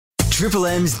Triple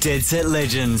M's Dead Set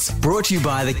Legends, brought to you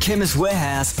by the Chemist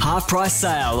Warehouse half price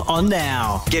sale on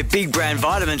now. Get big brand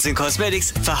vitamins and cosmetics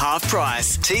for half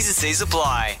price. T's and C's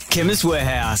apply. Chemist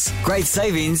Warehouse, great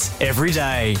savings every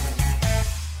day.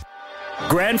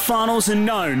 Grand finals are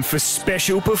known for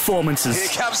special performances.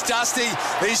 Here comes Dusty.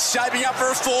 He's shaping up for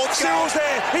a fourth. Sewell's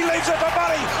there. He leaves it for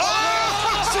Buddy.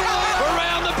 Oh!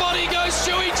 Around the body goes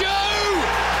Stewie Joe.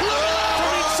 Look at that.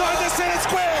 From inside the centre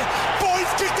square.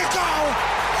 Boys kick the goal.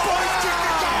 Boys kick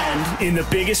the goal. And in the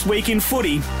biggest week in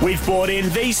footy, we've brought in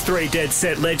these three Dead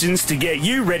Set Legends to get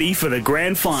you ready for the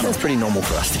grand final. That's pretty normal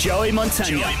for us. Joey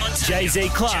Montagna, Jay-Z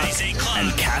Clark,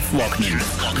 and Kath Lockman.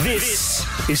 This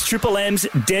is Triple M's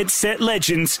Dead Set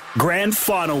Legends Grand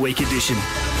Final Week edition.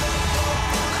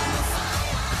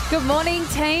 Good morning,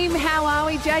 team. How are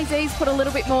we? Jay-Z's put a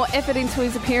little bit more effort into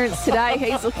his appearance today.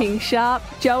 He's looking sharp.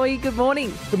 Joey, good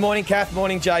morning. Good morning, Kath.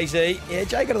 Morning, Jay-Z. Yeah,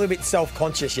 Jay got a little bit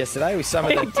self-conscious yesterday with some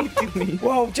of the...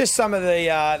 Well, just some of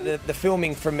the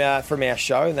filming from our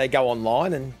show, and they go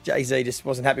online, and Jay-Z just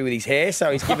wasn't happy with his hair,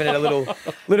 so he's given it a little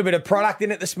bit of product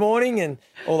in it this morning and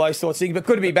all those sorts of things. But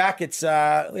good to be back. It's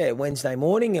Wednesday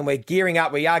morning, and we're gearing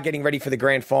up. We are getting ready for the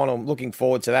grand final. I'm looking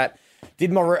forward to that.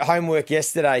 Did my homework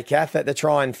yesterday, Kath, to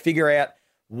try and figure out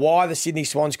why the Sydney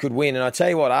Swans could win. And I tell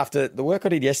you what, after the work I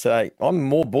did yesterday, I'm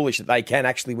more bullish that they can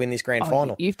actually win this grand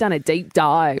final. You've done a deep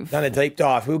dive.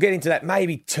 We'll get into that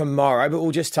maybe tomorrow, but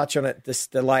we'll just touch on it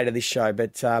later this show.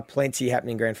 But plenty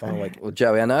happening grand final week. Well,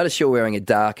 Joey, I noticed you're wearing a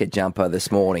darker jumper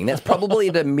this morning. That's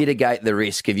probably to mitigate the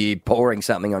risk of you pouring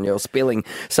something on you or spilling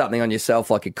something on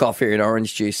yourself, like a coffee or an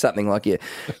orange juice, something like you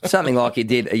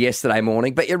did yesterday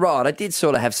morning. But you're right, I did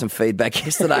sort of have some feedback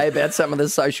yesterday about some of the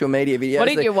social media videos. What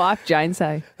did your wife, Jane,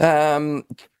 say?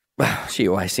 She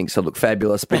always thinks I look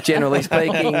fabulous, but generally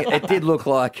speaking, it did look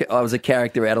like I was a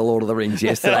character out of Lord of the Rings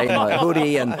yesterday. My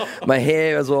hoodie and my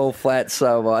hair was all flat,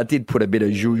 so I did put a bit of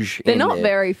zhuzh in there. They're not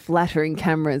very flattering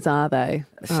camoras, are they?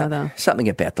 Something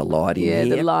about the lighting. Yeah,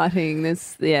 here. the lighting.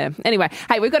 Anyway,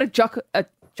 hey, we've got a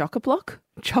chock-a-block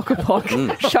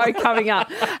show coming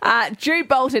up. Jude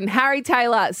Bolton, Harry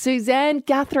Taylor, Suzanne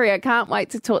Guthrie. I can't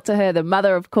wait to talk to her, the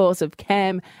mother, of course, of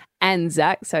Cam and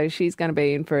Zach. So she's going to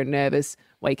be in for a nervous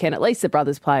weekend. At least the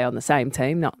brothers play on the same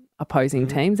team, not opposing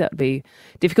teams. That would be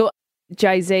difficult.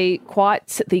 Jay-Z,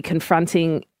 quite the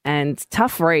confronting and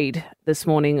tough read this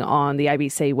morning on the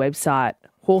ABC website.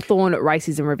 Hawthorn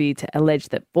Racism Review to allege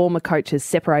that former coaches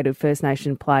separated First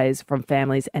Nation players from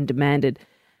families and demanded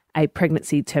a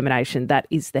pregnancy termination. That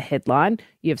is the headline.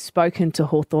 You've spoken to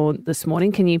Hawthorn this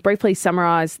morning. Can you briefly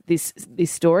summarise this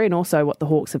story and also what the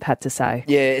Hawks have had to say?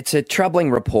 Yeah, it's a troubling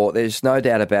report. There's no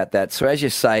doubt about that. So as you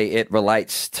say, it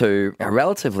relates to a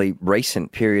relatively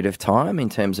recent period of time in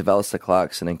terms of Alistair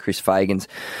Clarkson and Chris Fagan's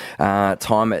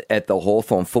time at the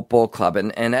Hawthorn Football Club.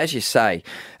 And as you say,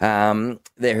 there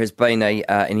has been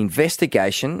an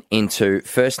investigation into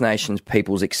First Nations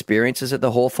people's experiences at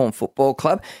the Hawthorn Football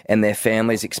Club and their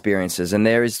families' experiences. And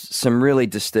there is some really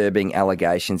disturbing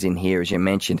allegations in here, as you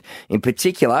mentioned. In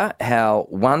particular, how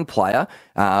one player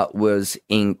was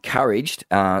encouraged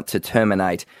to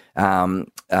terminate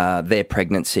their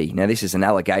pregnancy. Now, this is an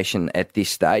allegation at this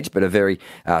stage, but a very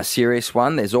serious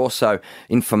one. There's also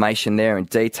information there and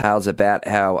details about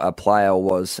how a player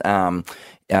was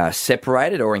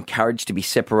separated or encouraged to be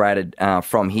separated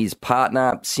from his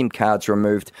partner, SIM cards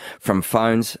removed from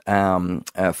phones,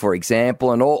 for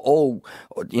example, and all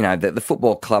the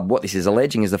football club, what this is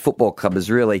alleging is the football club is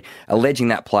really alleging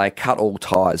that player cut all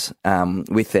ties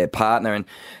with their partner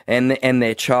and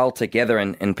their child together,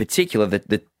 and in particular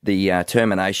the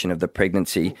termination of the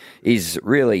pregnancy is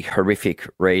really horrific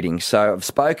reading. So I've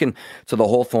spoken to the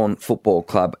Hawthorn Football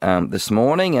Club this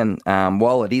morning, and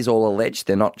while it is all alleged,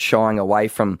 they're not shying away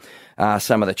from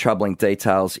some of the troubling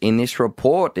details in this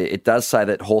report. It does say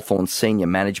that Hawthorn's senior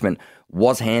management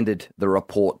was handed the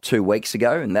report 2 weeks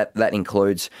ago, and that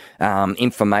includes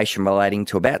information relating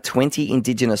to about 20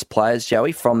 Indigenous players,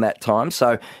 Joey, from that time.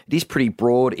 So it is pretty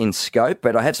broad in scope,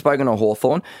 but I have spoken to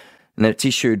Hawthorn, and it's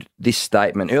issued this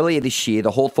statement. Earlier this year,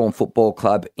 the Hawthorn Football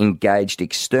Club engaged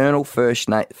external First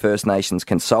Nations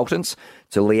consultants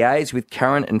to liaise with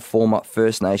current and former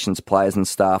First Nations players and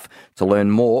staff to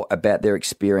learn more about their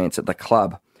experience at the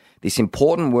club. This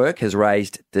important work has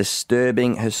raised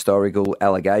disturbing historical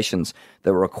allegations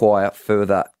that require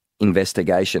further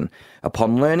investigation.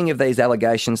 Upon learning of these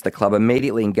allegations, the club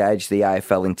immediately engaged the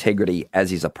AFL Integrity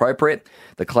as is appropriate.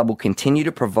 The club will continue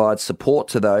to provide support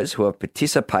to those who have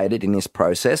participated in this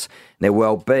process. Their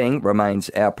well-being remains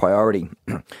our priority.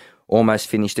 almost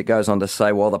finished. It goes on to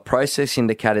say, while the process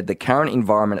indicated the current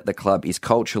environment at the club is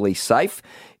culturally safe,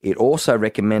 it also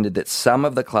recommended that some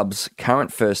of the club's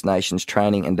current First Nations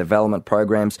training and development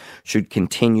programs should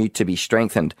continue to be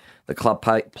strengthened. The club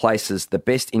places the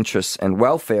best interests and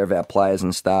welfare of our players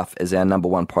and staff as our number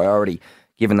one priority.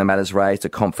 Given the matters raised are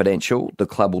confidential, the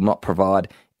club will not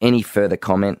provide any further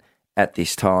comment at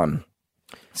this time.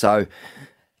 So,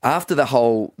 after the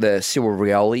Cyril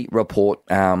Rioli report,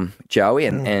 Joey,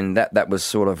 and that was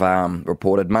sort of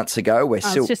reported months ago. I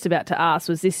was just about to ask,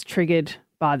 was this triggered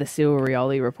by the Cyril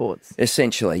Rioli reports?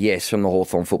 Essentially, yes, from the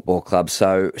Hawthorn Football Club.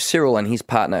 So Cyril and his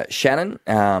partner Shannon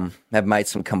have made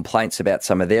some complaints about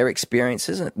some of their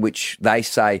experiences, which they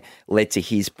say led to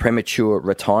his premature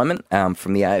retirement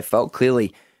from the AFL.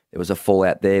 Clearly, there was a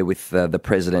fallout there with the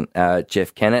president,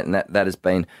 Jeff Kennett, and that has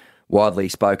been widely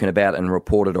spoken about and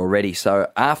reported already.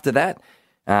 So after that,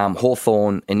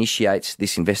 Hawthorn initiates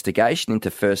this investigation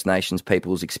into First Nations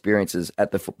people's experiences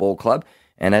at the football club.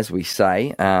 And as we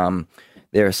say,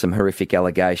 there are some horrific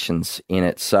allegations in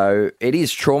it. So it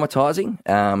is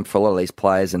traumatising for a lot of these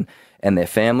players and their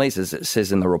families, as it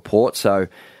says in the report. So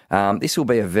this will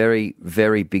be a very,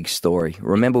 very big story.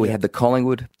 Remember, we had the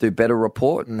Collingwood Do Better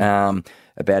report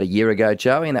about a year ago,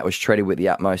 Joey, and that was treated with the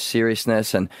utmost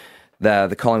seriousness. And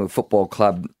the Collingwood Football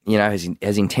Club,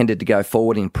 has intended to go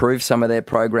forward, improve some of their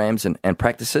programs and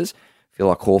practices. I feel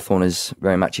like Hawthorn is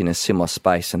very much in a similar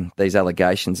space, and these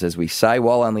allegations, as we say,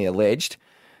 while only alleged,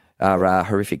 are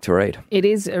horrific to read. It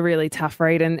is a really tough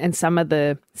read, and some of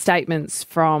the statements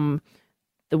from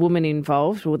the woman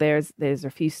involved, well, there's a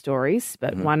few stories,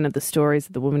 but one of the stories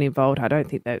of the woman involved, I don't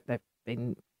think that they've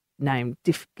been named,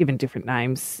 given different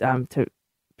names to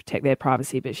protect their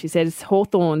privacy, but she says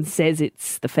Hawthorn says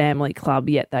it's the family club,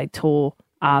 yet they tore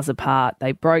ours apart.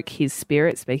 They broke his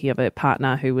spirit, speaking of a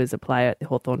partner who was a player at the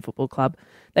Hawthorn Football Club.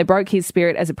 They broke his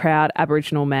spirit as a proud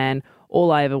Aboriginal man.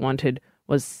 All I ever wanted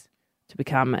was to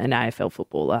become an AFL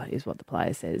footballer, is what the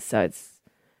player says. So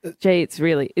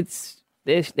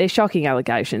they're shocking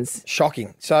allegations.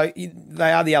 Shocking. So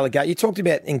they are the allegations. You talked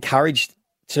about encouraged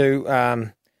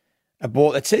to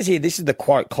abort. It says here, this is the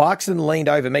quote, Clarkson leaned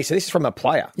over me. So this is from a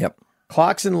player. Yep.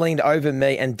 Clarkson leaned over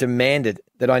me and demanded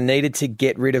that I needed to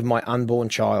get rid of my unborn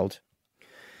child.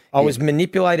 I was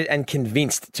manipulated and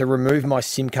convinced to remove my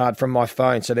SIM card from my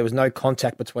phone so there was no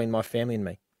contact between my family and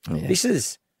me. Yeah. This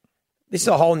is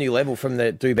a whole new level from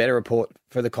the Do Better report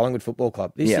for the Collingwood Football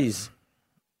Club. This is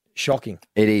shocking.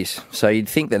 It is. So you'd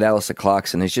think that Alistair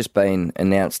Clarkson has just been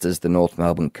announced as the North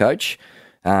Melbourne coach,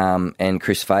 and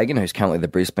Chris Fagan, who's currently the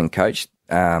Brisbane coach,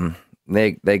 they're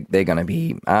going to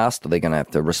be asked, or they're going to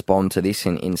have to respond to this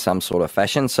in some sort of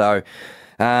fashion. So,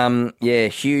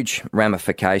 huge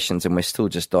ramifications, and we're still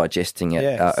just digesting it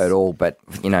at all. But,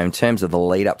 in terms of the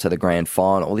lead up to the grand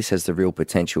final, this has the real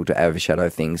potential to overshadow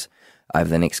things over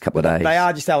the next couple of days. They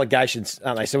are just allegations,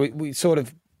 aren't they? So we sort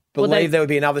of believe there would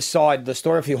be another side. The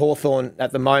story for Hawthorn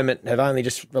at the moment have only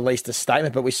just released a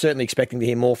statement, but we're certainly expecting to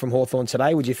hear more from Hawthorn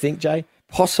today. Would you think, Jay?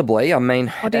 Possibly. I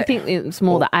mean... Or do you think it's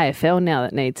more the AFL now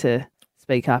that need to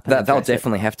speak up? They'll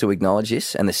definitely have to acknowledge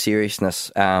this and the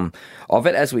seriousness of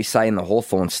it. As we say in the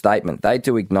Hawthorn statement, they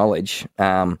do acknowledge...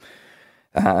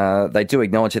 that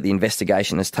the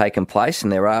investigation has taken place,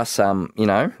 and there are some,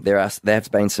 there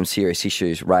have been some serious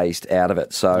issues raised out of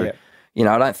it. So,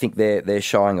 I don't think they're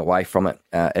shying away from it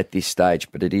at this stage,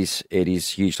 but it is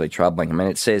hugely troubling. I mean,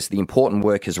 it says the important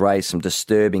work has raised some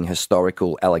disturbing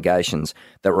historical allegations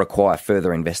that require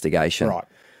further investigation. Right.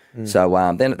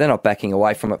 So they're not backing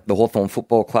away from it, the Hawthorn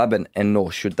Football Club, and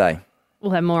nor should they.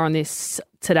 We'll have more on this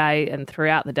today and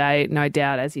throughout the day. No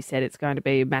doubt, as you said, it's going to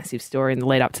be a massive story in the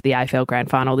lead up to the AFL Grand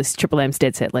Final. This is Triple M's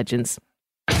Dead Set Legends.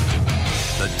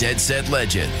 The Dead Set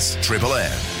Legends, Triple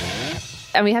M.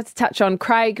 And we have to touch on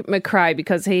Craig McRae,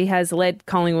 because he has led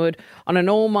Collingwood on an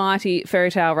almighty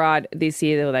fairy tale ride this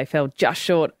year. They fell just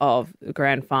short of the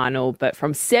grand final, but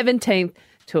from 17th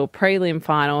to a prelim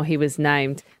final, he was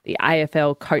named the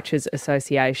AFL Coaches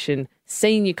Association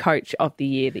Senior Coach of the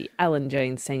Year, the Alan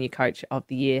Jeans Senior Coach of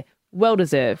the Year. Well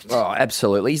deserved. Oh,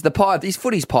 absolutely. He's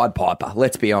footy's Pied Piper,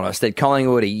 let's be honest. At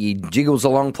Collingwood, he jiggles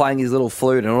along playing his little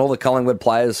flute, and all the Collingwood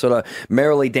players sort of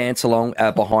merrily dance along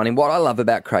behind him. What I love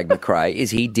about Craig McRae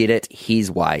is he did it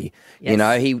his way.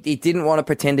 Yes. He didn't want to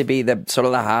pretend to be the sort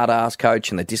of the hard-ass coach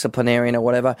and the disciplinarian or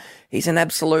whatever. He's an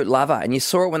absolute lover, and you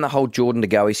saw it when the whole Jordan De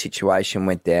Goey situation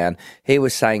went down. He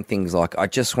was saying things like, I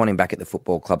just want him back at the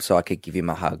football club so I could give him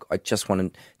a hug. I just want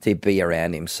him to be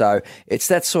around him. So it's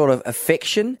that sort of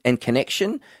affection and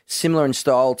connection, similar in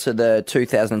style to the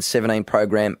 2017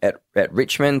 program at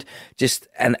Richmond. Just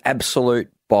an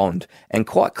absolute bond. And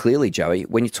quite clearly, Joey,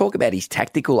 when you talk about his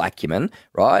tactical acumen,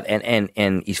 right,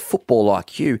 and his football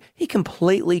IQ, he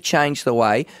completely changed the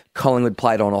way Collingwood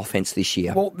played on offence this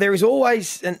year. Well, there is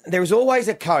always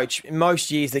a coach in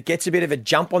most years that gets a bit of a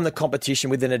jump on the competition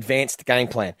with an advanced game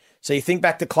plan. So you think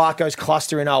back to Clarko's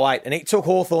cluster in 08, and it took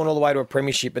Hawthorn all the way to a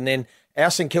premiership, and then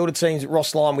our St Kilda teams at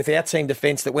Ross Lyon with our team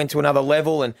defence that went to another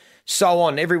level, and so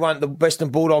on. Everyone, the Western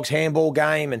Bulldogs handball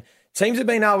game, and teams have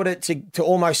been able to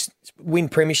almost win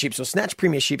premierships or snatch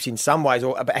premierships in some ways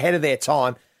or ahead of their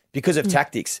time because of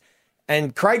tactics.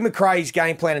 And Craig McRae's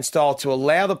game plan and style to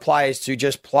allow the players to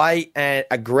just play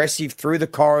aggressive through the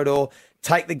corridor,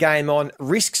 take the game on,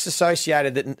 risks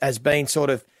associated that has been sort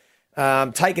of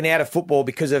taken out of football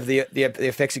because of the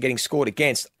effects of getting scored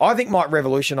against, I think might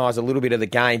revolutionise a little bit of the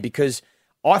game, because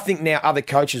I think now other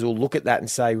coaches will look at that and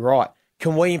say, right,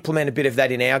 can we implement a bit of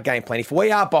that in our game plan? If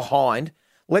we are behind,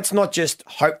 let's not just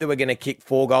hope that we're going to kick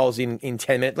 4 goals in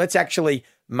 10 minutes. Let's actually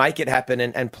make it happen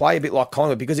and play a bit like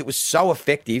Collingwood, because it was so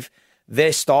effective,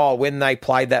 their style, when they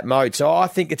played that mode. So I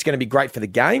think it's going to be great for the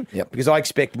game, because I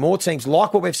expect more teams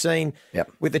like what we've seen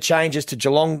with the changes to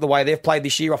Geelong, the way they've played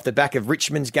this year off the back of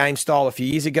Richmond's game style a few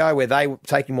years ago, where they were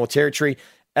taking more territory.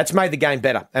 That's made the game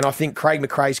better. And I think Craig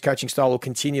McRae's coaching style will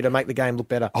continue to make the game look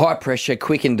better. High pressure,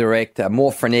 quick and direct,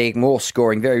 more frenetic, more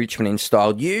scoring, very Richmond in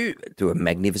style. You do a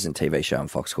magnificent TV show on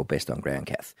Fox called Best on Ground,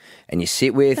 Kath. And you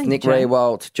sit with Nick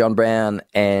Riewoldt, John Brown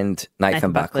and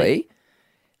Nathan Buckley.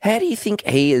 How do you think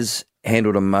he has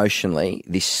handled emotionally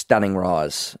this stunning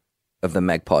rise of the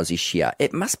Magpies this year?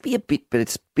 It must be a bit, but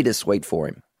it's bittersweet for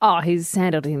him. Oh, he's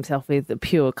handled himself with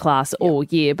pure class all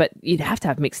year, but you'd have to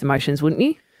have mixed emotions, wouldn't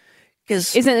you?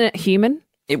 Isn't it human?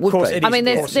 It would be. I mean,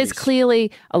 there's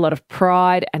clearly a lot of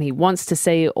pride, and he wants to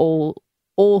see all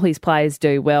his players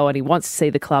do well, and he wants to see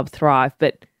the club thrive.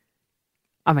 But,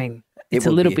 I mean, it's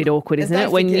a little bit awkward, isn't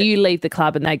it? When you leave the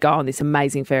club and they go on this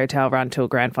amazing fairy tale run to a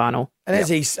grand final. And as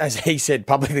he said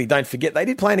publicly, don't forget, they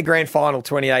did play in a grand final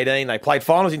 2018. They played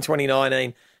finals in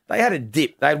 2019. They had a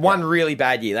dip. They had one really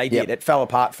bad year. They did. It fell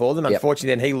apart for them. Unfortunately,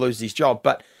 then he loses his job.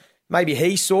 But maybe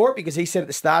he saw it, because he said at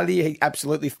the start of the year he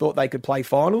absolutely thought they could play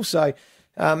finals. So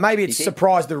maybe it's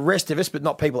surprised the rest of us, but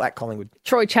not people at Collingwood.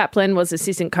 Troy Chaplin was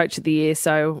assistant coach of the year,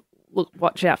 so look,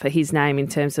 watch out for his name in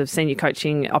terms of senior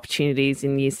coaching opportunities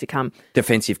in years to come.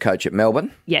 Defensive coach at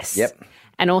Melbourne. Yes. Yep.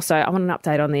 And also, I want an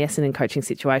update on the Essendon coaching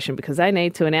situation, because they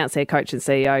need to announce their coach and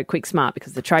CEO quick smart,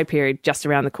 because the trade period just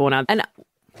around the corner. And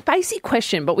basic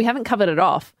question, but we haven't covered it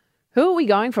off. Who are we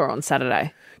going for on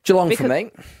Saturday? Geelong for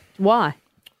me. Why?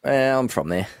 I'm from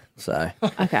there, so.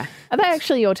 Okay. Are they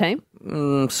actually your team?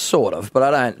 Sort of, but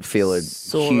I don't feel a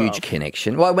huge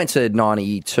connection. Well, I went to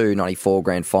 92, 94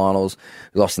 grand finals.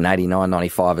 We lost in 89,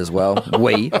 95 as well.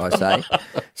 I say.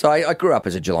 So I grew up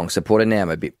as a Geelong supporter. Now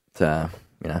I'm a bit,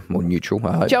 more neutral,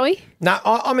 I hope. Joey? No,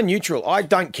 I'm a neutral. I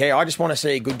don't care. I just want to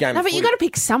see a good game of but footy. you got to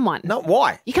pick someone. No,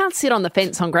 why? You can't sit on the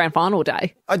fence on grand final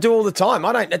day. I do all the time.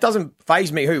 It doesn't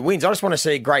faze me who wins. I just want to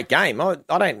see a great game. I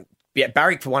don't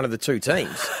barrack for one of the two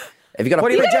teams. Have you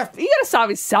got you got to side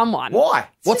with someone. Why?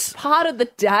 It's just part of the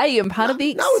day and part of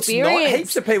the experience. No, it's not.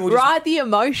 Heaps of people ride the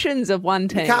emotions of one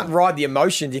team. You can't ride the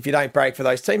emotions if you don't barrack for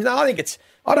those teams. No,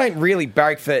 I don't really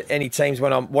barrack for any teams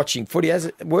when I'm watching footy. As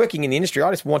working in the industry,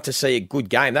 I just want to see a good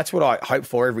game. That's what I hope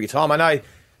for every time. I know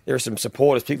there are some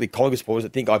supporters, particularly Collingwood supporters,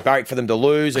 that think I barrack for them to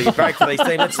lose, or you barrack for these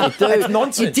teams. That's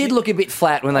nonsense. You did look a bit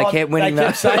flat when they kept winning. They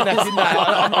kept saying that, didn't they?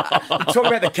 I'm talking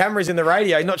about the cameras in the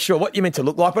radio. Not sure what you're meant to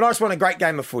look like, but I just want a great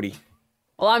game of footy.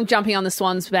 Well, I'm jumping on the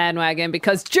Swans bandwagon,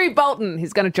 because Jude Bolton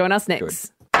is going to join us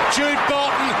next. Jude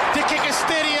Bolton to kick a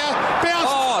steadier. Bounce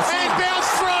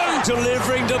through.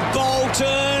 Delivering to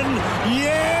Bolton.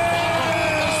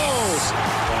 Yes!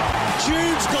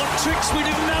 Jude's got tricks we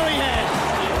didn't know he had.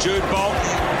 Jude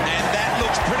Bolton, and that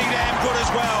looks pretty damn good as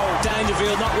well.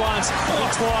 Dangerfield, not once, not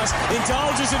twice.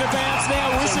 Indulges in a bounce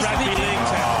now. Wishes to be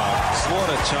What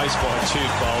a chase by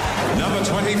Jude Bolton. Number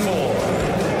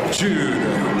 24, Jude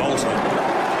Bolton.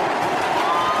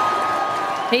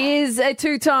 He is a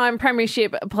two-time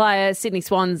premiership player, Sydney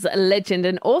Swans legend,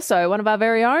 and also one of our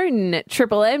very own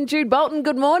Triple M. Jude Bolton,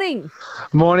 good morning.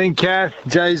 Morning, Kath,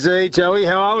 Jay-Z, Joey,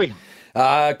 how are we?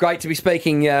 Great to be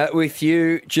speaking with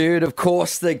you, Jude. Of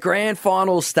course, the grand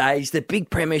final stage, the big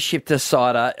premiership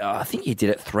decider. I think you did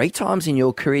it 3 times in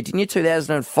your career, didn't you?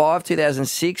 2005,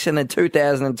 2006, and then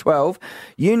 2012.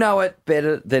 You know it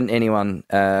better than anyone,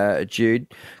 Jude.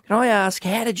 Can I ask,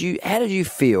 how did you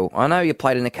feel? I know you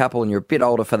played in a couple, and you're a bit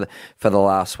older for the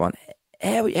last one.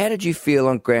 How did you feel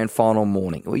on grand final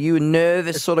morning? Were you a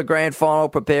nervous sort of grand final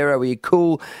preparer? Were you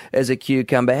cool as a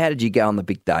cucumber? How did you go on the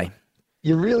big day?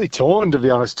 You're really torn, to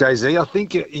be honest, Jay-Z. I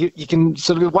think you can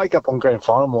sort of wake up on grand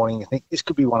final morning and think this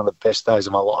could be one of the best days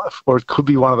of my life, or it could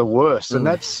be one of the worst. And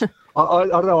that's, I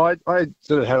don't know, I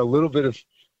sort of had a little bit of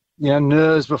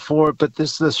nerves before it, but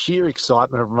this the sheer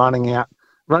excitement of running out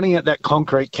that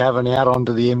concrete cavern out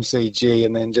onto the MCG,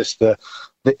 and then just the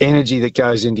energy that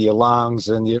goes into your lungs,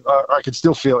 and I can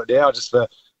still feel it now, just the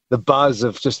buzz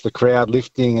of just the crowd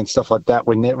lifting and stuff like that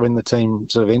when the team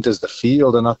sort of enters the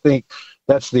field. And I think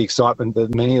that's the excitement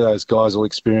that many of those guys will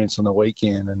experience on the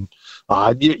weekend. And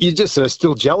you're just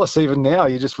still jealous even now.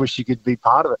 You just wish you could be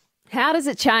part of it. How does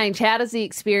it change? How does the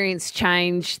experience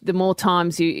change the more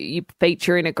times you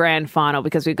feature in a grand final?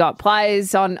 Because we've got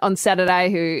players on Saturday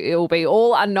who it will be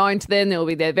all unknown to them. It will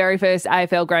be their very first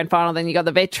AFL grand final. Then you've got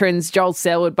the veterans, Joel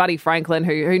Selwood, Buddy Franklin,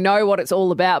 who know what it's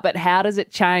all about. But how does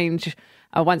it change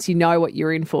once you know what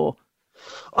you're in for?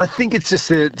 I think it's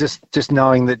just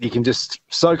knowing that you can just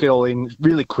soak it all in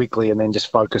really quickly and then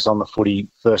just focus on the footy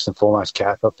first and foremost,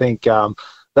 Kath. I think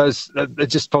it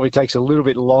just probably takes a little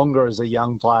bit longer as a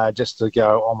young player just to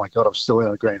go, oh my God, I'm still in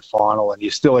a grand final, and you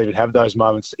still even have those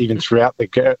moments even throughout the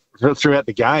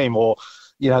game, or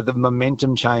the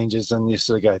momentum changes and you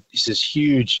sort of go, this is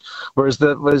huge. Whereas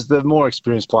the more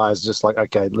experienced players are just like,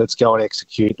 okay, let's go and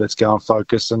execute, let's go and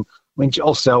focus. And I mean,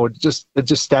 Joel Selwood, it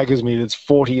just staggers me that it's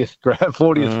 40th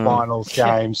finals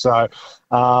game. So,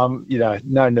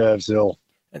 no nerves at all.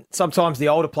 And sometimes the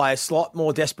older players slot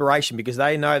more desperation because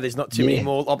they know there's not too many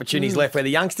more opportunities left, where the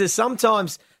youngsters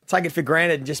sometimes take it for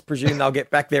granted and just presume they'll get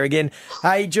back there again.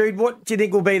 Hey, Jude, what do you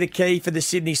think will be the key for the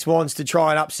Sydney Swans to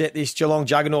try and upset this Geelong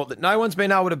juggernaut that no one's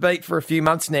been able to beat for a few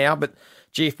months now? But,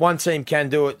 gee, if one team can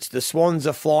do it, the Swans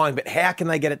are flying. But how can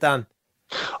they get it done?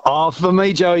 Oh, for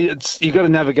me, Joey, you've got to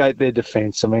navigate their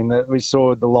defence. I mean, we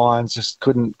saw the Lions just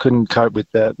couldn't cope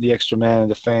with the extra man in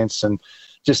defence and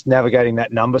just navigating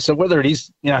that number. So whether it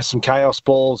is, some chaos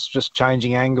balls, just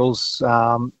changing angles,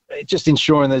 just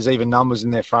ensuring there's even numbers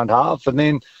in their front half. And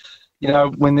then,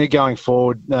 when they're going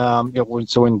forward,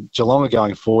 so when Geelong are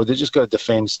going forward, they've just got to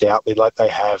defend stoutly like they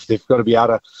have. They've got to be able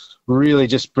to really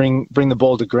just bring the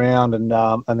ball to ground and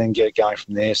then get it going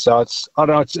from there. So it's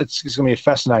going to be a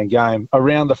fascinating game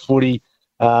around the footy.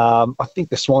 I think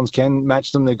the Swans can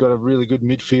match them. They've got a really good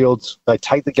midfield. They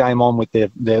take the game on with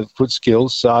their foot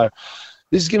skills. So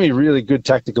this is going to be a really good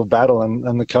tactical battle,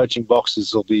 and the coaching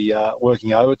boxes will be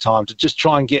working overtime to just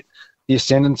try and get the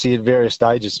ascendancy at various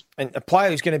stages. And a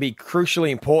player who's going to be crucially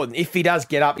important, if he does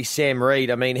get up, is Sam Reid.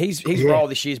 I mean, his role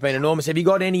this year has been enormous. Have you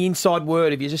got any inside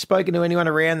word? Have you just spoken to anyone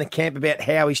around the camp about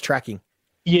how he's tracking?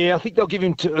 Yeah, I think they'll give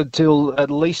him till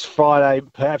at least Friday,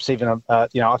 perhaps even, I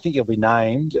think he'll be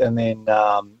named, and then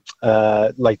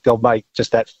they'll make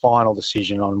just that final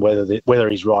decision on whether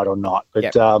he's right or not.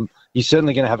 But he's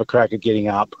certainly going to have a crack at getting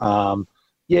up.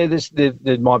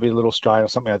 There might be a little strain or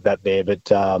something like that there,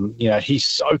 but he's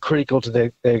so critical to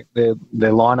their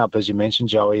lineup, as you mentioned,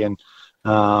 Joey, and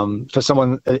for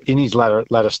someone in his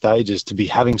latter stages to be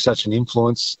having such an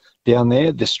influence down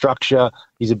there, the structure,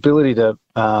 his ability to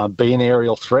be an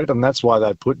aerial threat, and that's why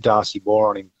they put Darcy Moore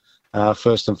on him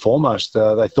first and foremost.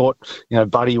 They thought,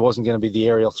 Buddy wasn't going to be the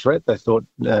aerial threat. They thought,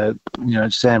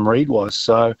 Sam Reid was.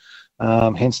 So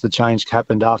hence the change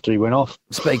happened after he went off.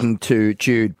 Speaking to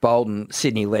Jude Bolton,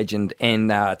 Sydney legend and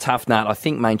tough nut, I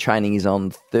think main training is on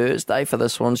Thursday for the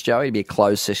Swans, Joey. It'll be a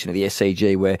closed session of the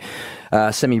SCG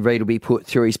where Sammy Reid will be put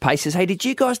through his paces. Hey, did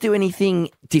you guys do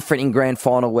anything different in grand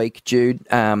final week, Jude?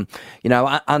 Under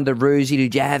Roosie,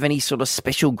 did you have any sort of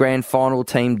special grand final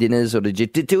team dinners, or did you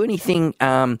do anything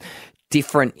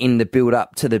different in the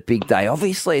build-up to the big day?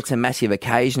 Obviously, it's a massive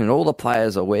occasion and all the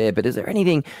players are aware, but is there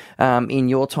anything in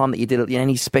your time that you did,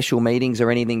 any special meetings or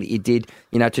anything that you did,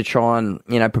 to try and,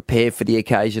 prepare for the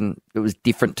occasion that was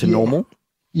different to normal?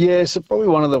 Yeah, so probably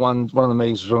one of the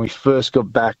meetings was when we first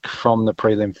got back from the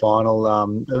prelim final.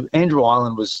 Andrew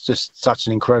Ireland was just such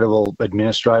an incredible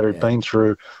administrator. He'd been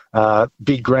through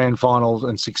big grand final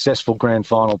and successful grand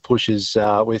final pushes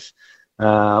with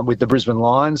the Brisbane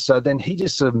Lions. So then he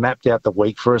just sort of mapped out the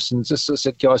week for us and just sort of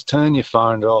said, guys, turn your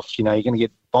phone off. You're going to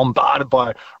get bombarded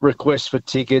by requests for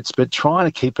tickets, but trying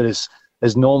to keep it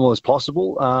as normal as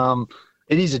possible.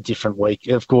 It is a different week.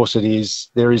 Of course it is.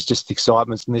 There is just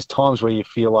excitement, and there's times where you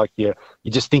feel like you're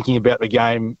just thinking about the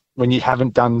game when you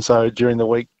haven't done so during the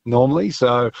week normally.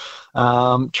 So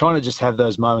trying to just have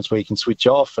those moments where you can switch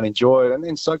off and enjoy it and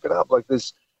then soak it up. Like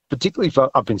there's, particularly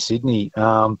up in Sydney,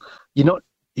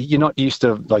 you're not used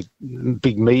to like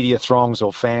big media throngs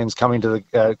or fans coming to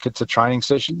the training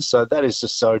sessions. So that is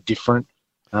just so different.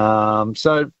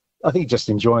 So I think just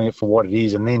enjoying it for what it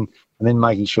is, and then and then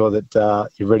making sure that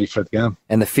you're ready for the game.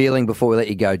 And the feeling before we let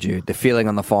you go, Jude, the feeling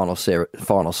on the final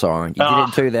siren. You did it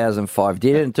in 2005,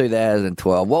 did it in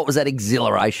 2012. What was that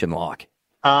exhilaration like?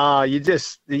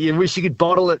 You wish you could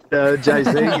bottle it,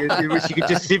 JZ. You wish you could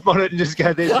just sip on it and just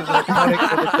go, there's some iconic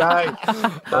for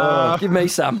the day. Give me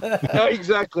some. No,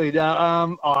 exactly.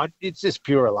 It's just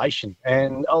pure elation.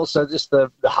 And also just the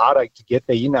heartache to get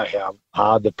there. You know how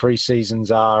hard the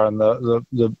pre-seasons are, and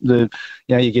the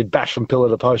you get bashed from pillar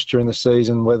to post during the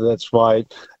season, whether that's by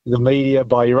the media,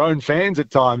 by your own fans at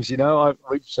times.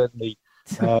 We've certainly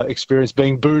experience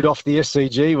being booed off the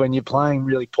SCG when you're playing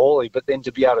really poorly, but then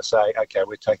to be able to say, okay,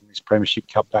 we're taking this Premiership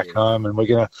Cup back home and we're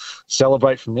going to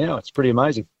celebrate from now, it's pretty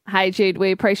amazing. Hey, Jude,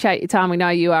 we appreciate your time. We know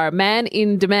you are a man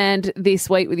in demand this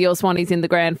week with your Swannies in the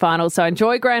grand final, so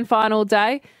enjoy grand final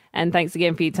day, and thanks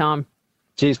again for your time.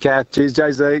 Cheers, Kat. Cheers,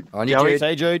 JZ. On you, Jude.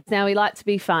 Hey, Jude. Now, we like to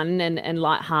be fun and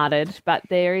lighthearted, but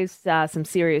there is some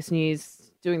serious news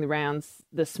doing the rounds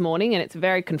this morning, and it's a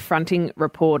very confronting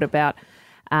report about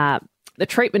the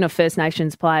treatment of First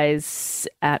Nations players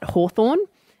at Hawthorn.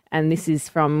 And this is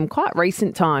from quite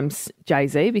recent times,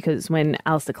 Jay-Z, because when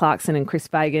Alistair Clarkson and Chris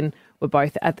Fagan were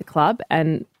both at the club,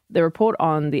 and the report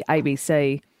on the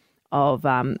ABC of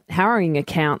harrowing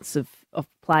accounts of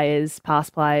players,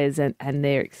 past players, and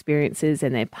their experiences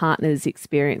and their partners'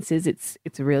 experiences.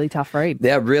 It's a really tough read.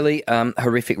 They're really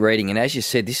horrific reading. And as you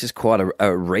said, this is quite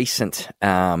a recent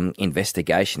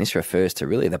investigation. This refers to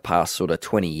really the past sort of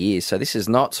 20 years. So this is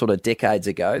not sort of decades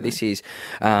ago. This is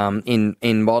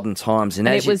in modern times. And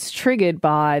it was triggered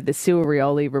by the Sil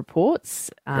Rioli reports,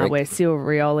 where Sil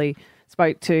Rioli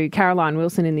spoke to Caroline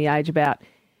Wilson in The Age about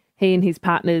he and his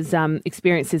partner's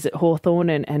experiences at Hawthorn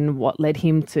and what led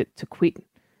him to quit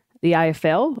the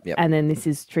AFL. Yep. And then this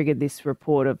has triggered this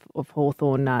report of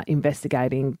Hawthorn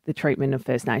investigating the treatment of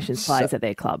First Nations players at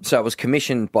their club. So it was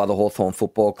commissioned by the Hawthorn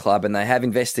Football Club, and they have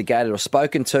investigated or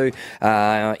spoken to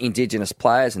Indigenous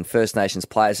players and First Nations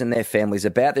players and their families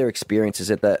about their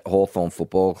experiences at the Hawthorn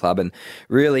Football Club, and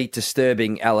really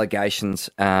disturbing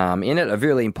allegations in it. A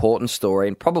really important story,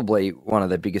 and probably one of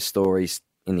the biggest stories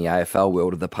in the AFL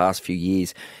world of the past few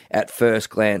years at first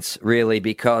glance, really,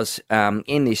 because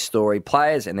in this story,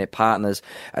 players and their partners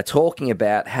are talking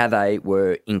about how they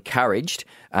were encouraged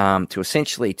to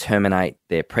essentially terminate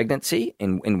their pregnancy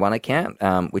in one account,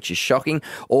 which is shocking.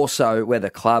 Also, where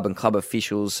the club and club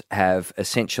officials have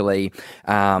essentially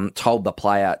told the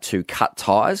player to cut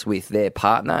ties with their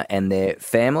partner and their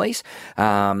families,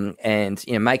 and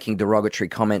making derogatory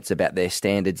comments about their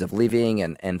standards of living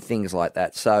and things like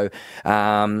that. So,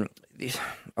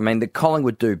 the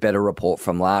Collingwood Do Better report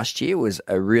from last year was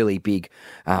a really big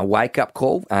wake-up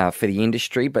call for the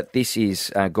industry, but this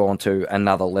is gone to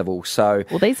another level. So,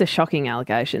 well, these are shocking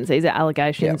allegations. These are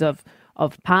allegations of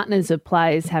partners of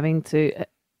players having to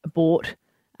abort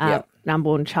an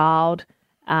unborn child,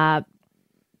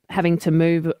 having to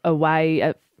move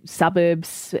away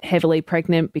suburbs heavily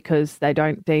pregnant because they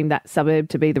don't deem that suburb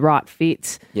to be the right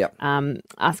fit.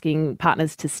 Asking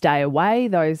partners to stay away,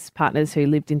 those partners who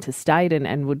lived interstate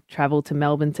and would travel to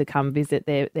Melbourne to come visit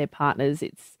their partners.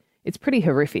 It's pretty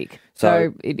horrific.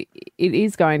 So it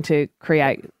is going to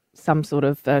create some sort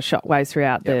of shockwaves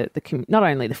throughout the not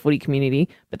only the footy community,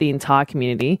 but the entire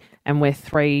community. And we're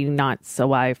 3 nights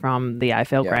away from the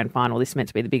AFL Grand Final. This is meant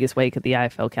to be the biggest week of the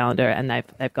AFL calendar, and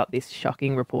they've got this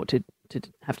shocking report to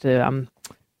have to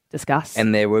discuss.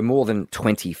 And there were more than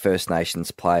 20 First Nations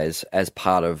players as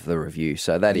part of the review.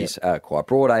 So that is quite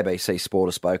broad. ABC Sport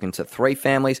has spoken to 3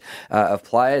 families of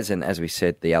players. And as we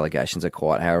said, the allegations are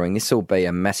quite harrowing. This will be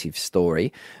a massive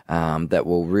story that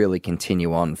will really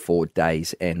continue on for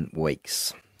days and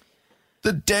weeks.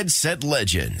 The Dead Set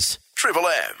Legends. Triple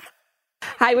M.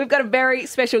 Hey, we've got a very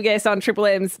special guest on Triple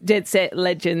M's Dead Set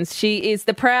Legends. She is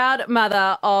the proud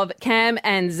mother of Cam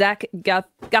and Zach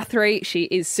Guthrie. She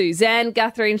is Suzanne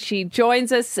Guthrie, and she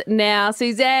joins us now.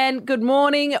 Suzanne, good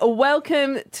morning.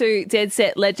 Welcome to Dead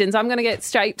Set Legends. I'm going to get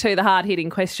straight to the hard-hitting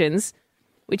questions.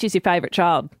 Which is your favourite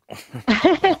child?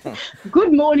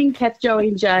 Good morning, Kath, Joey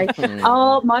and Jay.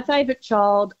 My favourite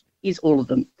child is all of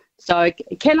them. So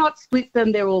cannot split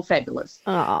them. They're all fabulous.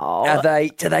 Oh,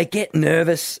 do they get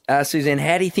nervous, Suzanne?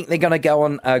 How do you think they're going to go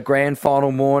on a grand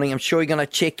final morning? I'm sure you're going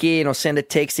to check in or send a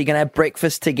text. You're going to have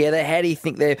breakfast together. How do you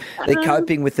think they're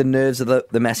coping with the nerves of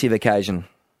the massive occasion?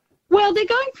 Well, they're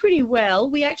going pretty well.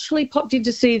 We actually popped in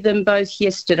to see them both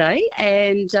yesterday,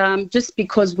 and just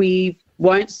because we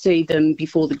won't see them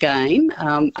before the game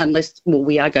unless,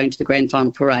 we are going to the grand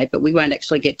final parade, but we won't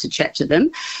actually get to chat to them.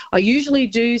 I usually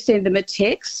do send them a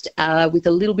text with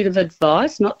a little bit of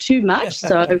advice, not too much.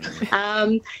 So,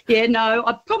 I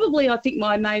think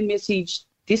my main message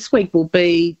this week will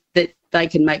be that they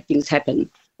can make things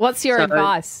happen. What's your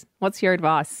advice?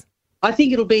 I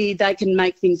think it'll be they can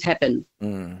make things happen.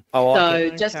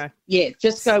 Just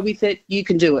go with it. You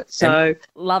can do it. So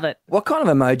love it. What kind of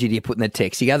emoji do you put in the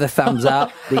text? You go the thumbs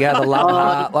up, you go the love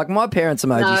heart. Like my parents'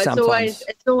 emoji sometimes.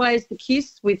 It's always the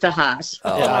kiss with the heart.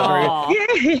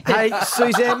 Hey,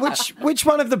 Suzanne, which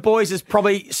one of the boys has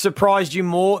probably surprised you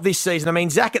more this season? I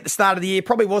mean, Zach at the start of the year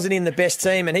probably wasn't in the best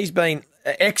team, and he's been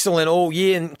excellent all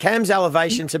year. And Cam's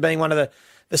elevation to being one of the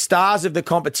stars of the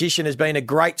competition has been a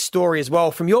great story as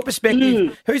well. From your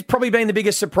perspective, who's probably been the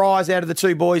biggest surprise out of the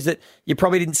two boys that you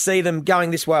probably didn't see them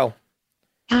going this well?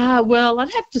 Well,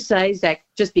 I'd have to say Zach,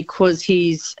 just because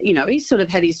he's sort of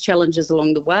had his challenges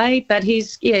along the way, but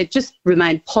he's just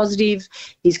remained positive.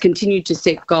 He's continued to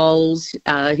set goals.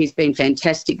 He's been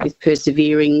fantastic with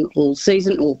persevering all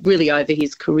season, or really over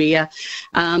his career.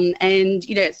 And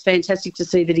it's fantastic to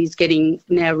see that he's getting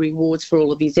now rewards for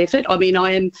all of his effort. I mean,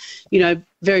 I am,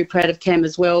 very proud of Cam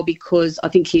as well, because I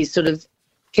think he sort of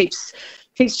keeps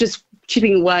just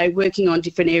chipping away, working on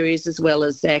different areas as well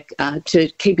as Zach to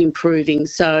keep improving.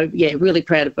 So, really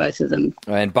proud of both of them.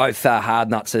 And both hard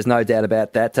nuts, there's no doubt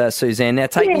about that, Suzanne. Now,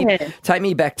 take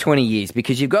me back 20 years,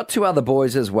 because you've got two other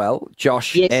boys as well,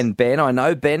 Josh and Ben. I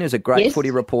know Ben is a great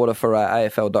footy reporter for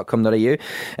afl.com.au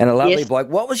and a lovely bloke.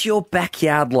 What was your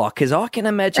backyard like? Because I can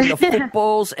imagine the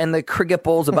footballs and the cricket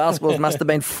balls, the basketballs must have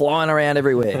been flying around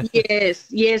everywhere.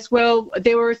 Yes. Well,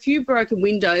 there were a few broken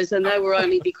windows, and they were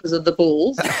only because of the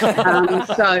balls.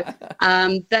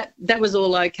 That was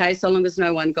all okay, so long as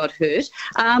no one got hurt.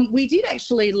 We did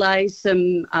actually lay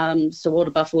some water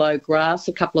buffalo grass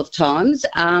a couple of times,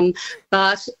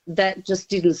 but that just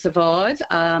didn't survive.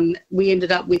 We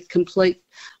ended up with complete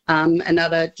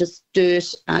another just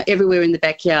dirt everywhere in the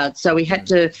backyard. So we had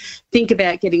to think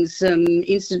about getting some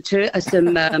instant turf, some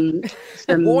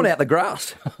worn out the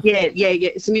grass.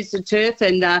 Some instant turf,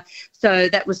 and so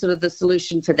that was sort of the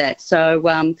solution for that. So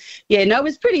it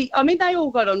was pretty. I mean, they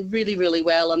all got on really, really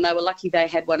well, and they were lucky they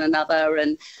had one another.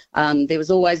 And there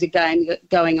was always a game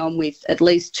going on with at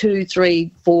least 2,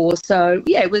 3, 4. So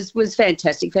it was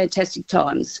fantastic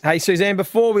times. Hey, Suzanne,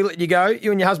 before we let you go,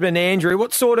 you and your husband Andrew,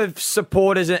 what sort of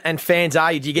supporters and fans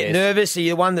are you? Do you get nervous? Are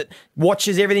you the one that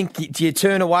watches everything? Do you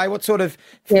turn away? What sort of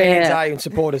fans are you and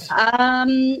supporters?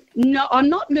 No, I'm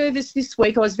not nervous this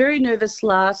week. I was very nervous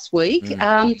last week.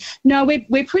 No,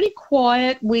 we're pretty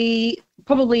quiet. We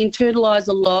probably internalise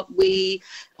a lot.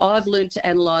 I've learned to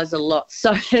analyse a lot,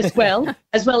 so as well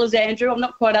as Andrew. I'm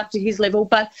not quite up to his level,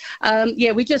 but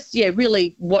we just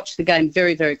really watch the game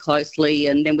very, very closely,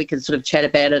 and then we can sort of chat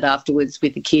about it afterwards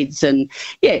with the kids, and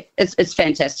it's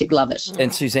fantastic. Love it.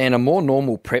 And Suzanne, a more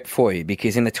normal prep for you,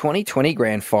 because in the 2020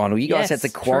 grand final, you guys had to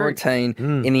quarantine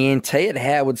in the NT at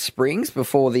Howard Springs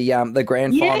before the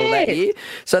grand final that year.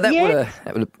 So that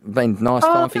would have been a nice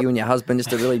time for you and your husband just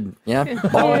to really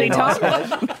bond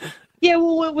time. Yeah,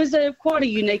 well, it was quite a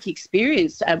unique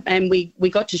experience, and we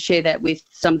got to share that with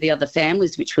some of the other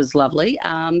families, which was lovely.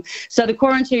 So the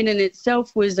quarantine in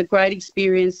itself was a great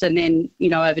experience, and then,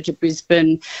 over to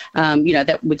Brisbane,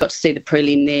 that we got to see the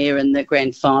prelim there and the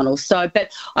grand final. So,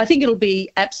 but I think it'll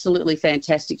be absolutely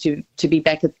fantastic to be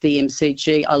back at the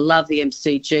MCG. I love the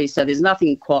MCG, so there's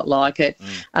nothing quite like it.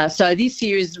 So this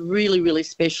year is really, really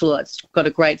special. It's got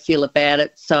a great feel about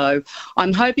it. So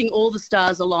I'm hoping all the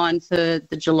stars align for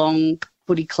the Geelong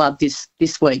Footy Club this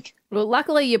week. Well,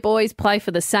 luckily your boys play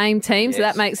for the same team, so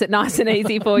that makes it nice and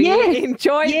easy for you.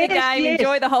 Enjoy the game.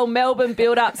 Enjoy the whole Melbourne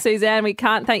build-up, Suzanne. We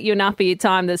can't thank you enough for your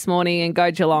time this morning, and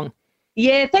go Geelong.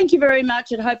 Yeah, thank you very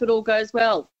much, and hope it all goes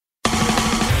well.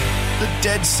 The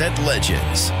Dead Set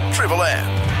Legends, Triple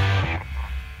M.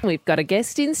 We've got a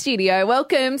guest in studio.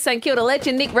 Welcome, St Kilda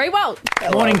legend Nick Riewoldt.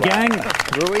 Morning, gang.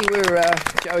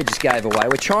 Joey just gave away.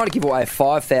 We're trying to give away a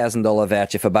 $5,000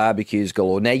 voucher for barbecues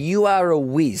galore. Now, you are a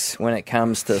whiz when it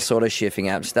comes to sort of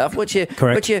chefing up stuff. What's your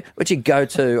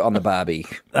go-to on the barbie?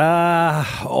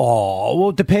 Well,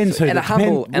 it depends who. And a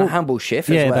humble chef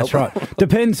as well. Yeah, that's right.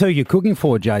 Depends who you're cooking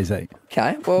for, Jay-Z.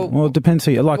 Okay, well, it depends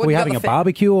who. Like, we having a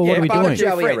barbecue, or what are we doing?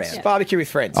 Barbecue with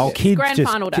friends. Oh, kids, grand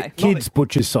final day. Kids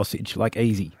butcher's sausage, like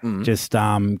easy. Just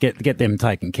get them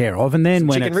taken care of, and then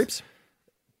when chicken ribs.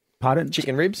 Pardon?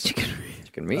 Chicken ribs.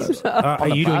 Chicken ribs. Are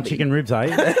you doing chicken ribs? Are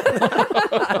you? For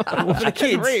the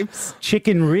kids. Ribs.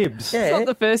 Chicken ribs. It's not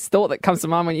the first thought that comes to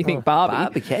mind when you think barbie.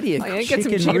 Barbie, how do you get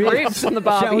some chicken ribs on the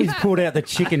barbie? Joey's pulled out the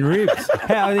chicken ribs. All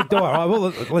right,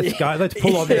 well, let's go. Let's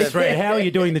pull on this thread. How are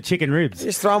you doing the chicken ribs?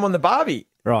 Just throw them on the barbie.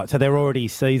 Right, so they're already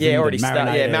seasoned and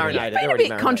marinated. marinated. It's been a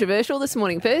bit controversial this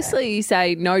morning. Firstly, you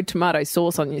say no tomato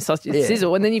sauce on your sausage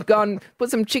sizzle, and then you've gone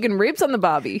put some chicken ribs on the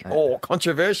barbie. Oh,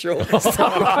 controversial.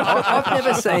 I've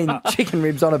never seen chicken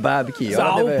ribs on a barbecue. So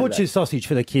I've never I'll heard butcher that. sausage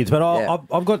for the kids, but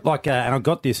I've got and I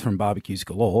got this from Barbecues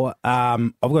Galore.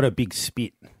 I've got a big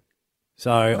spit,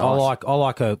 so I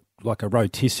like a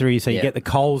rotisserie. So you get the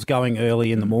coals going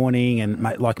early in the morning, and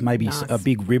maybe a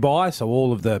big ribeye. So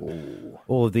all of the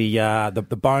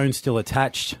bones still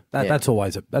attached. That's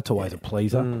always a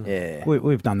pleaser. Yeah,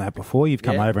 we've done that before. You've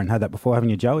come over and had that before, haven't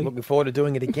you, Joey? Looking forward to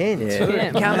doing it again.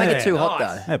 Can't make it too hot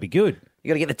though. That'd be good. You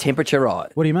got to get the temperature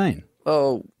right. What do you mean?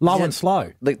 Oh, low and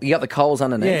slow. You got the coals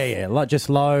underneath. Yeah, just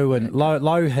low and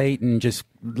low heat, and just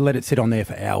let it sit on there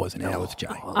for hours and hours, Jay.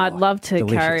 I'd love to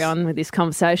carry on with this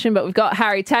conversation, but we've got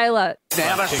Harry Taylor.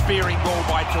 Now the spearing ball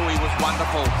by Tui was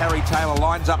wonderful. Harry Taylor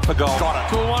lines up for goal. Got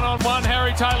it. To a one-on-one,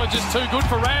 Harry Taylor just too good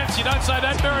for Rance. You don't say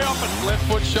that very often. Left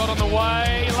foot shot on the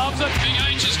way. He loves it. Big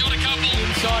H has got a couple.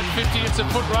 Inside 50, it's a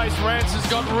foot race. Rance has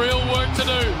got real work to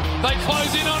do. They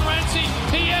close in on Rancey.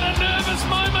 He had a nervous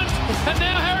moment. And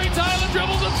now Harry Taylor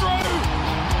dribbles it through.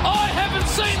 I haven't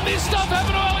seen this stuff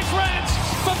happen to Alex Rance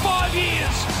for 5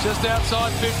 years. Just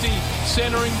outside 50,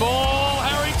 centering ball.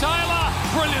 Harry Taylor.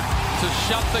 Brilliant to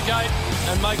shut the gate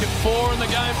and make it 4 in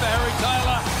the game for Harry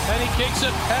Taylor. And he kicks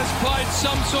it. Has played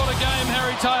some sort of game,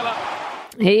 Harry Taylor.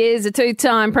 He is a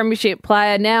two-time premiership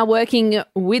player, now working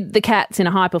with the Cats in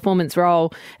a high-performance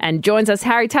role, and joins us.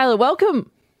 Harry Taylor, welcome.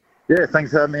 Yeah,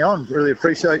 thanks for having me on. Really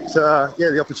appreciate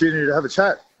the opportunity to have a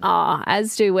chat.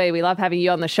 As do we. We love having you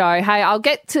on the show. Hey, I'll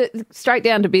get straight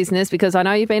down to business because I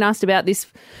know you've been asked about this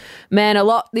man a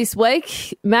lot this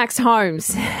week. Max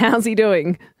Holmes, how's he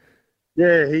doing?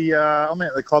 Yeah, I'm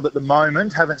at the club at the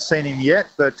moment. Haven't seen him yet,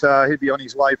 but he'll be on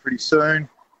his way pretty soon.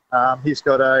 He's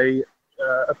got a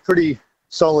pretty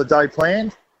solid day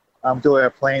planned. Do our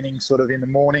planning sort of in the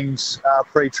mornings,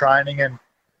 pre-training, and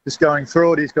just going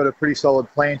through it. He's got a pretty solid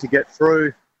plan to get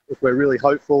through. If we're really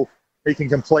hopeful he can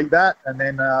complete that, and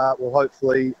then we'll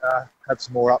hopefully have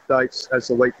some more updates as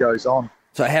the week goes on.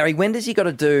 So, Harry, when does he got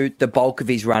to do the bulk of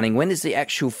his running? When is the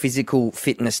actual physical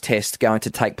fitness test going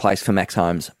to take place for Max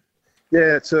Holmes?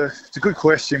 Yeah, it's a good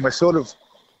question. We're sort of,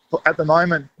 at the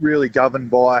moment, really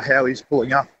governed by how he's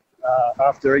pulling up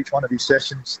after each one of his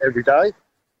sessions every day,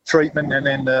 treatment and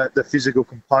then the physical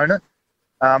component.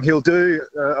 He'll do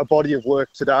a body of work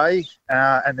today,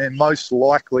 and then most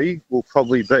likely will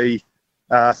probably be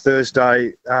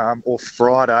Thursday or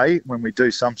Friday when we do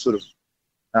some sort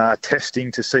of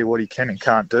testing to see what he can and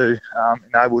can't do,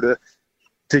 and able to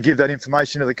give that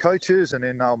information to the coaches, and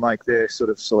then they'll make their sort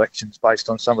of selections based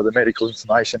on some of the medical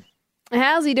information.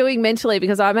 How's he doing mentally?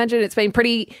 Because I imagine it's been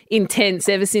pretty intense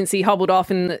ever since he hobbled off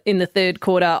in the third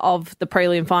quarter of the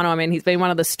prelim final. I mean, he's been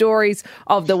one of the stories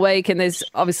of the week, and there's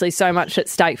obviously so much at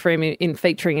stake for him in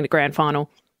featuring in a grand final.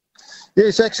 Yeah,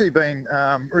 it's actually been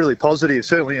really positive,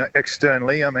 certainly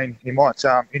externally. I mean, he might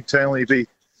internally be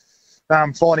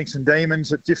fighting some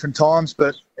demons at different times,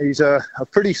 but he's a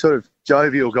pretty sort of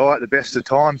jovial guy at the best of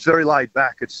times, very laid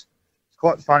back. It's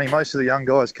quite funny. Most of the young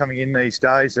guys coming in these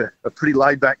days are pretty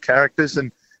laid-back characters,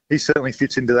 and he certainly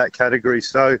fits into that category.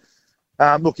 So,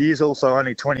 look, he is also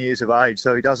only 20 years of age,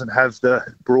 so he doesn't have the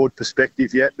broad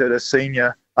perspective yet that a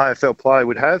senior AFL player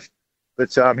would have.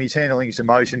 But he's handling his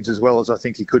emotions as well as I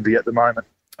think he could be at the moment.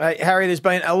 Harry, there's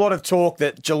been a lot of talk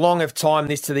that Geelong have timed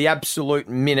this to the absolute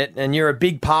minute, and you're a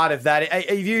big part of that.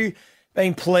 Have you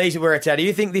been pleased with where it's at? Do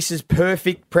you think this is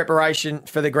perfect preparation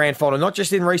for the grand final, not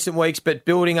just in recent weeks, but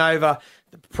building over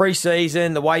the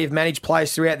pre-season, the way you've managed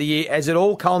players throughout the year? Has it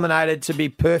all culminated to be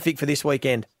perfect for this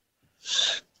weekend?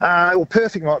 Well,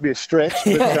 perfect might be a stretch,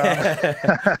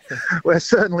 but we're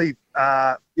certainly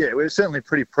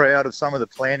pretty proud of some of the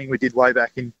planning we did way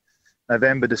back in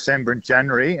November, December and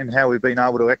January, and how we've been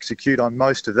able to execute on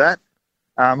most of that.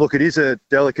 Look, it is a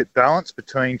delicate balance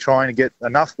between trying to get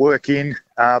enough work in,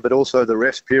 but also the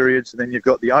rest periods. And then you've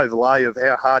got the overlay of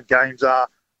how hard games are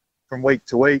from week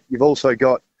to week. You've also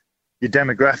got your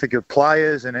demographic of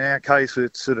players, and in our case,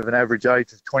 it's sort of an average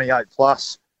age of 28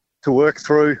 plus to work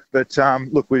through. But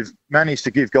look, we've managed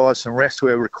to give guys some rest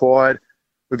where required.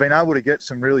 We've been able to get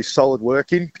some really solid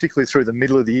work in, particularly through the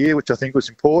middle of the year, which I think was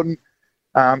important.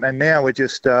 And now we're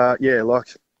just,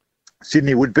 like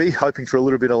Sydney would be, hoping for a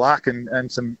little bit of luck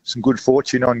and some good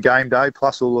fortune on game day,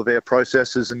 plus all of our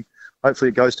processes, and hopefully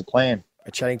it goes to plan.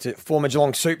 We're chatting to former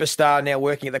Geelong superstar, now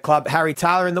working at the club, Harry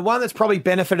Taylor, and the one that's probably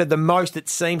benefited the most, it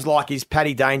seems like, is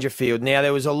Paddy Dangerfield. Now,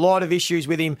 there was a lot of issues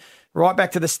with him right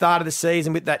back to the start of the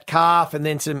season with that calf, and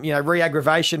then some,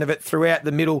 re-aggravation of it throughout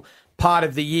the middle part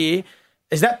of the year.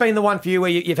 Has that been the one for you where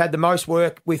you've had the most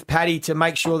work with Paddy to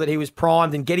make sure that he was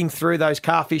primed and getting through those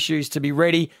calf issues to be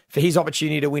ready for his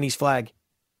opportunity to win his flag?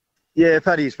 Yeah,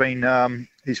 Paddy's been a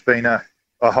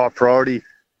high priority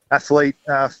athlete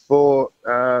for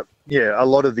a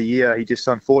lot of the year. He just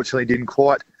unfortunately didn't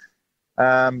quite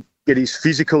get his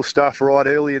physical stuff right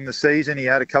early in the season. He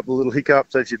had a couple of little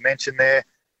hiccups, as you mentioned there,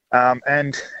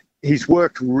 and he's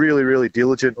worked really, really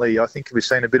diligently. I think we've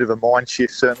seen a bit of a mind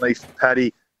shift, certainly for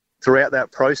Paddy, throughout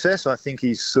that process. I think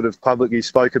he's sort of publicly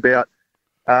spoke about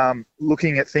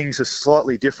looking at things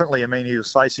slightly differently. I mean, he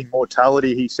was facing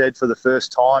mortality, he said, for the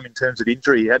first time in terms of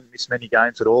injury. He hadn't missed many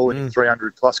games at all in his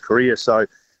 300-plus career. So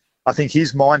I think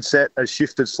his mindset has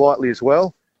shifted slightly as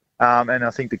well. And I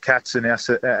think the Cats and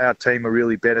our team are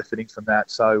really benefiting from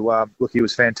that. So, look, he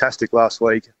was fantastic last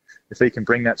week. If he can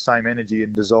bring that same energy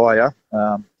and desire,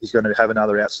 he's going to have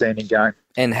another outstanding game.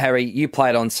 And Harry, you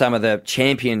played on some of the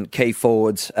champion key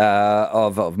forwards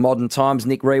of modern times.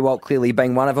 Nick Riewoldt clearly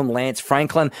being one of them. Lance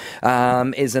Franklin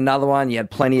is another one. You had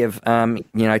plenty of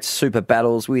super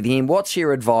battles with him. What's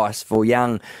your advice for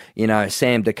young,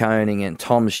 Sam De Koning and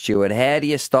Tom Stewart? How do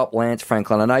you stop Lance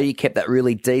Franklin? I know you kept that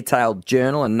really detailed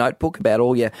journal and notebook about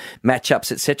all your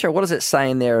matchups, etc. What does it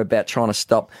say in there about trying to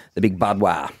stop the big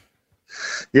Budwar?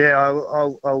 Yeah,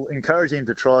 I'll encourage him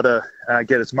to try to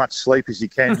get as much sleep as you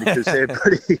can, because they're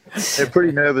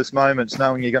pretty nervous moments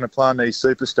knowing you're going to play on these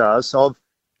superstars.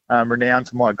 I'm renowned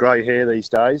for my grey hair these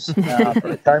days.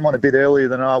 It came on a bit earlier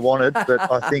than I wanted, but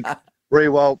I think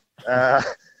Riewoldt,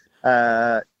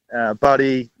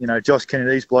 Buddy, Josh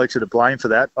Kennedy, these blokes are to blame for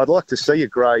that. I'd like to see a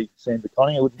grey Sam De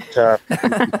Koning. It would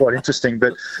be quite interesting.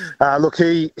 But look,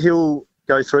 he'll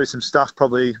go through some stuff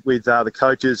probably with the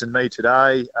coaches and me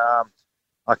today.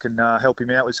 I can help him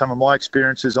out with some of my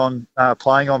experiences on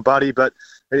playing on Buddy. But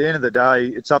at the end of the day,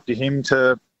 it's up to him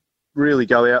to really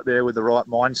go out there with the right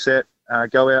mindset,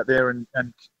 go out there and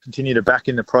continue to back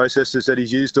in the processes that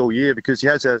he's used all year, because he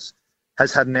has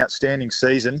had an outstanding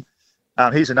season.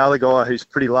 He's another guy who's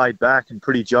pretty laid back and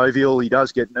pretty jovial. He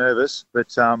does get nervous,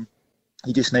 but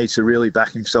he just needs to really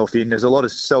back himself in. There's a lot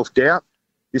of self-doubt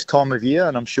this time of year,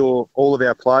 and I'm sure all of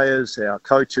our players, our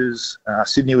coaches,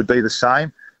 Sydney would be the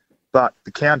same. But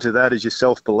the counter to that is your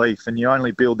self-belief, and you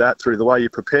only build that through the way you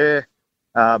prepare,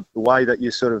 the way that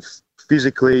you sort of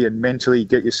physically and mentally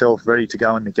get yourself ready to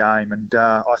go in the game. And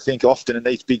I think often in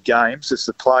these big games, it's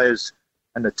the players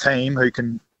and the team who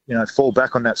can, fall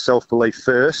back on that self-belief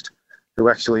first, who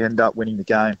actually end up winning the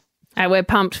game. We're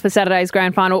pumped for Saturday's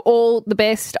grand final. All the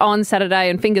best on Saturday,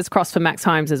 and fingers crossed for Max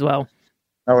Holmes as well.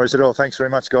 No worries at all. Thanks very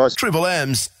much, guys. Triple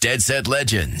M's Dead Set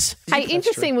Legends. Hey,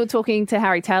 interesting. We're talking to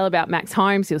Harry Taylor about Max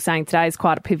Holmes. You're saying today is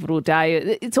quite a pivotal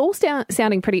day. It's all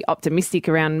sounding pretty optimistic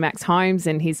around Max Holmes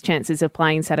and his chances of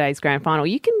playing Saturday's grand final.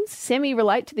 You can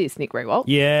semi-relate to this, Nick Riewoldt.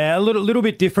 Yeah, a little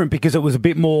bit different, because it was a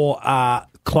bit more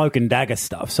cloak and dagger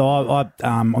stuff. So I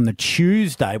on the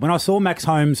Tuesday, when I saw Max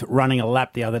Holmes running a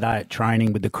lap the other day at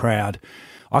training with the crowd,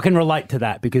 I can relate to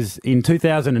that, because in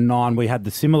 2009 we had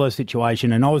the similar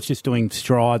situation, and I was just doing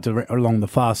strides along the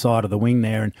far side of the wing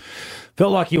there, and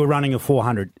felt like you were running a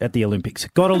 400 at the Olympics.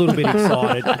 Got a little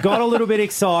bit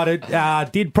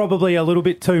excited. Did probably a little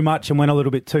bit too much and went a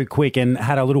little bit too quick, and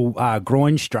had a little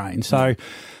groin strain. So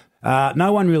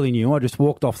no one really knew. I just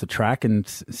walked off the track and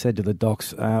said to the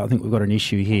docs, I think we've got an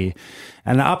issue here.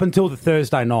 And up until the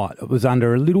Thursday night, it was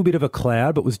under a little bit of a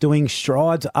cloud, but was doing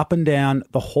strides up and down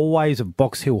the hallways of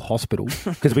Box Hill Hospital,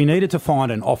 because we needed to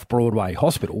find an off-Broadway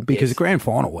hospital, because the grand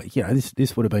final week,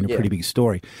 this would have been a pretty big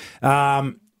story.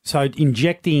 So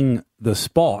injecting the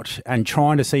spot and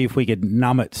trying to see if we could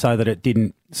numb it so that it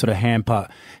didn't sort of hamper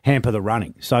the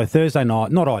running. So Thursday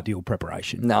night, not ideal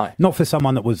preparation. No. Not for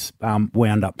someone that was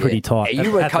wound up pretty tight.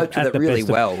 You were coped with it really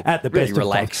well. At the really best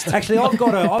relaxed. of times. Actually,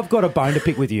 I've got a bone to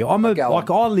pick with you.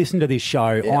 I listen to this show.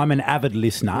 Yeah. I'm an avid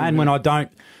listener, and when I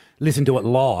don't listen to it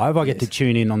live, I get to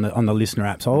tune in on the listener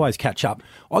app, so I always catch up.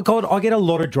 I get a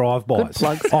lot of drive-bys.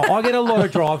 I get a lot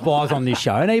of drive-bys on this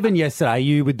show, and even yesterday,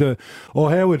 you with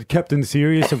how would Captain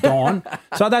Serious have gone?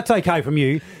 So that's okay from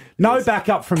you. No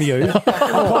backup from you.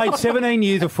 I played 17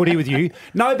 years of footy with you.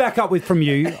 No backup from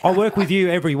you. I work with you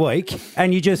every week,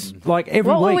 and you just, every week.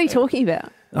 What were we talking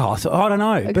about? Oh, so I don't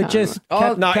know, but just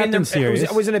Captain Serious.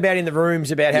 It wasn't about in the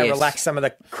rooms about how relaxed some of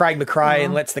the Craig McRae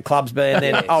and lets the clubs be, and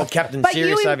then Captain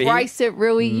Serious over here. But you embrace it,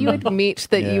 Rui. You admit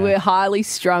that you were highly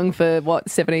strung for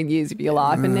 17 years of your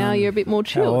life, and now you're a bit more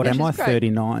chill. How old am I?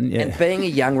 39. Yeah. And being a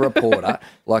young reporter,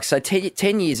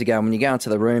 10 years ago, when you go into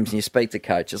the rooms and you speak to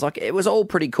coaches, it was all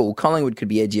pretty cool. Collingwood could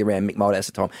be edgy around Mick Malthouse at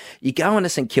the time. You go into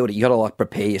St Kilda, you got to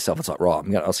prepare yourself. It's right,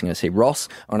 I was going to see Ross.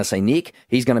 I'm going to see Nick.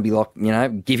 He's going to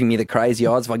be giving me the crazy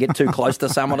eyes. sometimes if I get too close to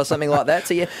someone or something like that.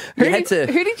 So you had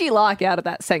to. Who did you like out of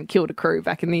that St Kilda crew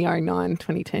back in the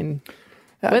 2009-2010?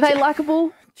 Were they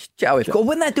likeable? Joey,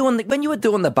 when you were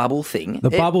doing the bubble thing, The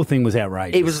bubble thing was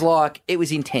outrageous. it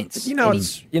was intense.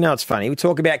 It's funny. We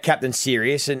talk about Captain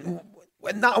Serious, and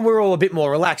we're all a bit more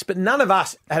relaxed, but none of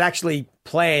us had actually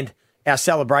planned our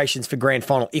celebrations for grand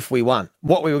final if we won,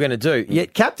 what we were going to do.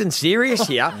 Yet Captain Serious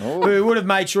here, who would have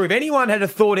made sure if anyone had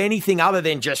thought anything other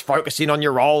than just focusing on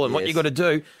your role and what you got to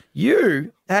do,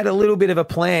 you had a little bit of a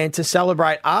plan to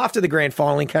celebrate after the grand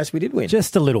final in case we did win.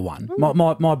 Just a little one.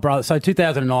 My brother. So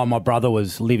 2009, my brother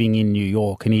was living in New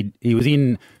York, and he was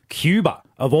in Cuba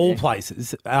of all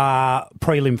places,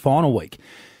 prelim final week,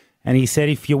 and he said,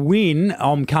 "If you win,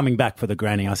 I'm coming back for the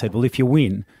granny." I said, "Well, if you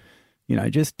win,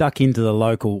 just duck into the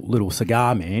local little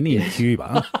cigar man in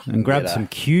Cuba and grab some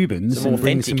Cubans and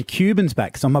bring some Cubans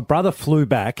back." So my brother flew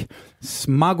back,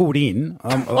 smuggled in,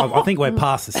 I think we're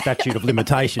past the statute of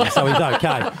limitations, so he's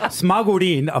okay, smuggled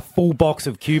in a full box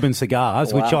of Cuban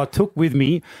cigars, which I took with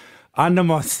me under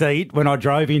my seat when I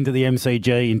drove into the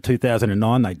MCG in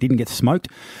 2009. They didn't get smoked,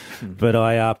 but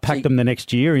I packed them the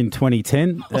next year in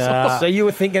 2010. So you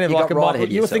were thinking of like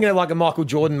a Michael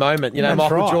Jordan moment,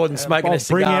 Jordan smoking a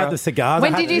cigar. Bring out the cigars.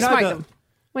 When did you smoke them?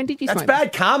 When did you smoke them? That's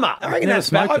bad karma. I reckon that's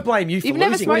bad. I blame you for losing.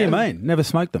 Never smoked What do you mean? Never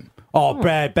smoked them. Oh,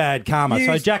 bad karma.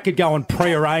 So Jack could go and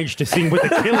pre-arrange to sing with the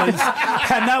Killers,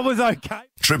 and that was okay.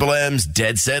 Triple M's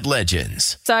Dead Set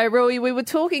Legends. So, Rui, we were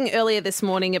talking earlier this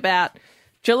morning about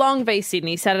Geelong v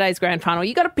Sydney, Saturday's grand final.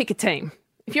 You got to pick a team.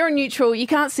 If you're a neutral, you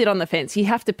can't sit on the fence. You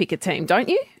have to pick a team, don't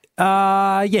you?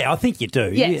 Yeah, I think you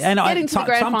do. Yes. And Get into the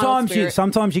grand final spirit.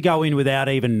 sometimes you go in without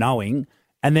even knowing,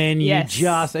 and then it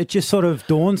just sort of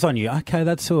dawns on you. Okay,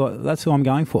 that's who I'm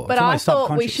going for. But I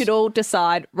thought we should all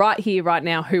decide right here, right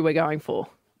now, who we're going for.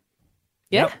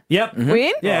 Yeah? Yep. Mm-hmm. We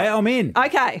in? Yeah, I'm in.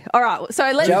 Okay. All right.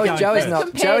 So let's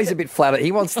Joey's a bit flattered.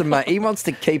 He wants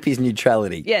to keep his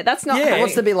neutrality. Yeah, that's not. He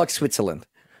wants to be like Switzerland.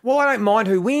 Well, I don't mind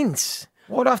who wins.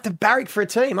 Why do I have to barrack for a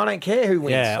team? I don't care who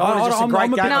wins. Yeah, I'm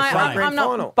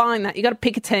not buying that. You got to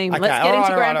pick a team. Okay, Let's get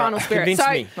into grand final spirit. Convince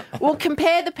me. We'll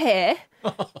compare the pair.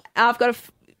 I've got a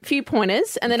few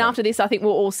pointers, and then after this, I think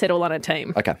we'll all settle on a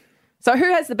team. Okay. So who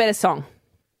has the better song?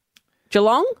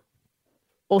 Geelong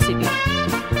or Sydney?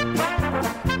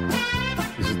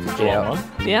 Is it the Geelong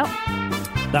one? Yeah.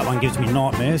 That one gives me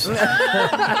nightmares. Or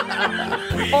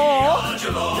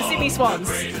the Sydney Swans.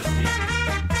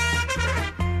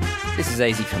 This is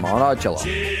easy for mine. Oh, Geelong.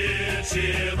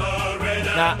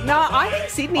 No, I think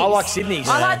Sydney. I like Sydney's.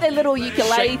 I like their little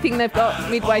ukulele thing they've got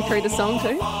midway through the song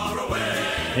too.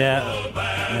 Yeah.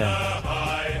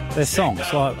 Their songs,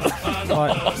 like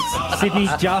Sydney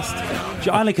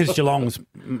only because Geelong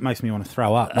makes me want to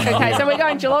throw up. Okay, so we're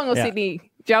going Geelong or Sydney?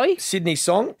 Joey? Sydney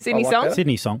song. Sydney song? That.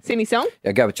 Sydney song. Sydney song?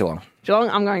 Yeah, go with Geelong. Geelong,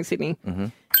 I'm going Sydney. Mm-hmm.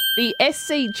 The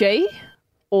SCG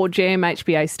or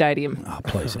GMHBA Stadium? Oh,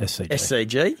 please,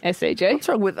 SCG. SCG. What's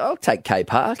wrong with? I'll take K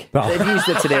Park. They've used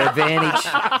it to their advantage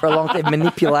for a long time. They've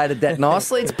manipulated that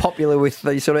nicely. It's popular with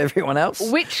sort of everyone else.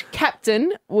 Which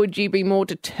captain would you be more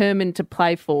determined to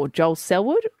play for? Joel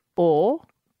Selwood or,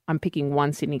 I'm picking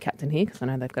one Sydney captain here because I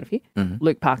know they've got a few,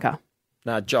 Luke Parker?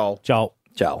 No, Joel.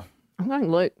 I'm going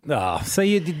Luke. So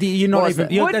you're not even.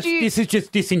 This is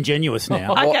just disingenuous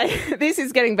now. Okay, this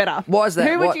is getting better. Why is that?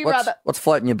 Who would you rather? What's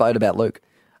floating your boat about Luke?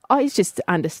 Oh, he's just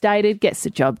understated, gets the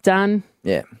job done.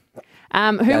 Yeah.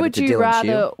 Who would you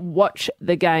rather watch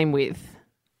the game with?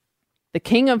 The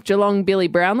king of Geelong, Billy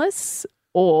Brownless,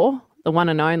 or the one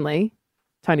and only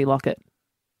Tony Lockett?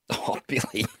 Oh,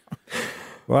 Billy.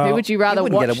 Well, who would you rather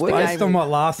watch the game Based on my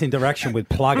last interaction with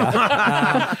Plugger,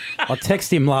 I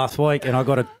texted him last week and I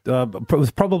got it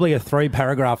was probably a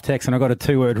 3-paragraph text and I got a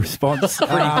 2-word response.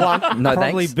 Pretty blunt. No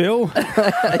probably thanks. Bill.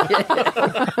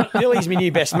 Billy's my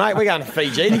new best mate. We're going to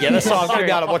Fiji together, so I'm going to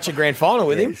be able to watch a grand final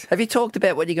with him. Have you talked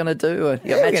about what you're going to do? We're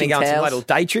going to go on some little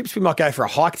day trips. We might go for a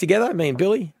hike together, me and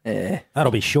Billy. Yeah.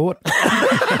 That'll be short.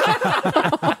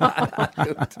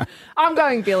 I'm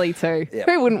going Billy too. Yep.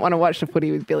 Who wouldn't want to watch the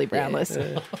footy with Billy Brownless?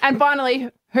 Yeah. And finally,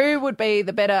 what would be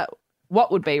the better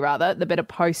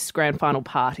post grand final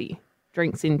party?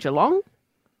 Drinks in Geelong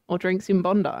or drinks in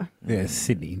Bondi? Yeah,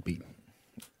 Sydney.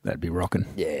 That'd be rocking.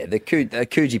 Yeah, the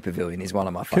Coogee Pavilion is one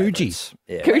of my favourites.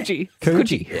 Yeah. Coogee.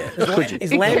 Yeah.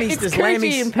 Is Lammy's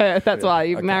Coogee in Perth, that's why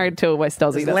you're married to a West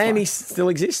Aussie. Does Lammy still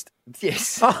exist?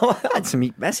 Yes. Oh, Had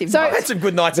some massive So- nights. Had some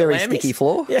good nights Very at Lammy's. sticky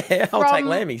floor. Yeah, I'll take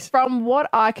Lammy's. From what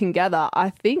I can gather, I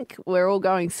think we're all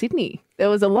going Sydney. There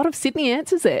was a lot of Sydney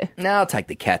answers there. No, I'll take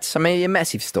the Cats. I mean, a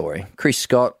massive story. Chris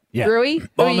Scott. Yeah. Rui, who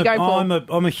are you going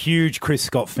for? I'm a huge Chris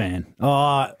Scott fan.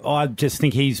 I just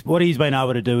think what he's been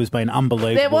able to do has been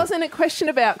unbelievable. There wasn't a question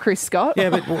about Chris Scott.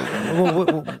 Yeah, but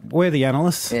we're the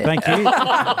analysts. Yeah. Thank you.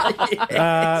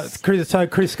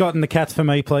 Chris Scott and the Cats for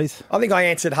me, please. I think I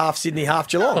answered half Sydney, half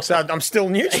Geelong, so I'm still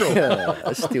neutral.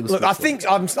 Look, I think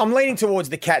I'm leaning towards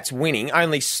the Cats winning,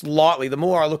 only slightly. The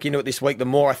more I look into it this week, the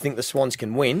more I think the Swans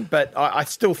can win. But I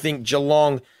still think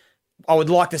Geelong, I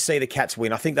would like to see the Cats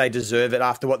win. I think they deserve it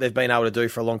after what they've been able to do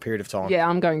for a long period of time. Yeah,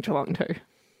 I'm going Geelong too.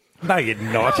 No, you're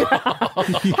not.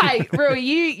 Hey, Rui,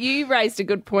 you raised a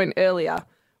good point earlier.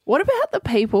 What about the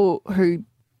people who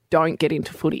don't get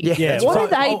into footy? Yeah. What are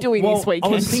they doing this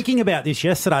weekend? I was thinking about this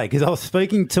yesterday because I was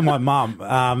speaking to my mum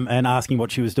and asking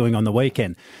what she was doing on the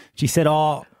weekend. She said,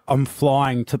 I'm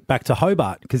flying back to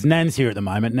Hobart because Nan's here at the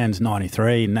moment. Nan's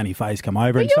 93 and Nanny Faye's come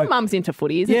over. But and your mum's into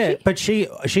footy, isn't she? Yeah, but she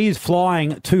is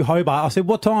flying to Hobart. I said,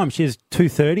 what time? She says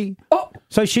 2:30. Oh,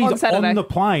 so she's on on the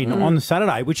plane on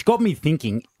Saturday, which got me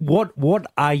thinking, what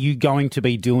are you going to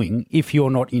be doing if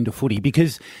you're not into footy?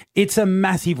 Because it's a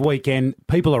massive weekend.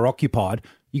 People are occupied.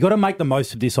 You got to make the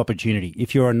most of this opportunity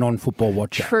if you're a non-football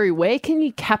watcher. True. Where can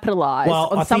you capitalise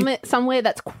on somewhere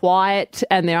that's quiet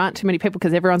and there aren't too many people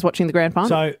because everyone's watching the grand final?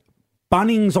 So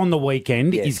Bunnings on the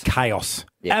weekend is chaos.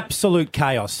 Yeah. Absolute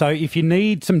chaos. So if you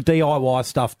need some DIY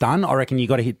stuff done, I reckon you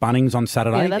got to hit Bunnings on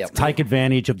Saturday. Yeah, Take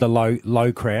advantage of the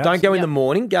low crowd. Don't go in the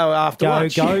morning. Go after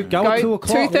lunch. Go at 2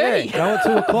 o'clock. 2:30. Yeah, go at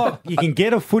 2 o'clock. You can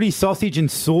get a footy sausage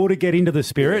and sort of get into the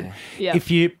spirit. Yeah.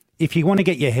 If you want to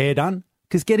get your hair done.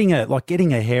 Because getting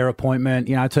a hair appointment,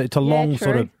 it's a long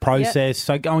sort of process. Yep.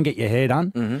 So go and get your hair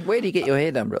done. Mm-hmm. Where do you get your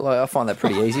hair done, Brett? I find that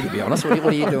pretty easy, to be honest. What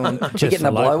are you doing? Just getting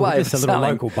a blowaway? Just a little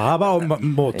local barber.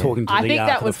 I'm more talking to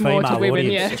the female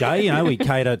audience, Jay. We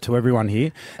cater to everyone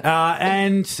here.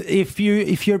 And if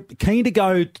you're keen to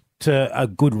go to a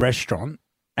good restaurant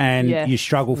and you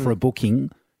struggle for a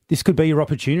booking, this could be your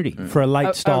opportunity for a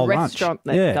late style lunch. A restaurant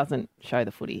that doesn't show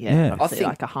the footy. Yeah. I think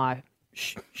like a high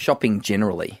shopping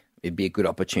generally. It'd be a good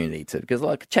opportunity because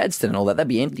like Chadstone and all that, that'd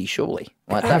be empty, surely.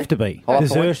 Like have to be.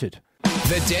 Deserted.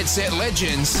 The Dead Set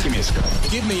Legends. Give me a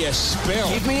spell. Give me a spell.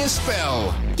 Give me a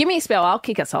spell. Give me a spell. I'll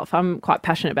kick us off. I'm quite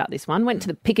passionate about this one. Went to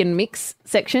the pick and mix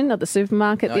section of the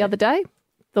supermarket the other day.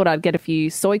 Thought I'd get a few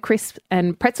soy crisps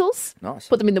and pretzels. Nice.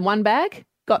 Put them in the one bag.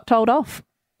 Got told off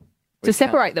to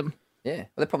separate them. Yeah. Well,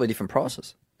 they're probably different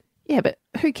prices. Yeah, but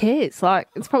who cares? Like,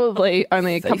 it's probably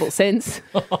only a couple cents.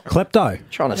 Klepto.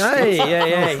 Trying to steal. Hey.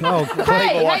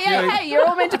 Hey, you're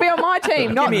all meant to be on my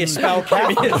team. Give me a spell,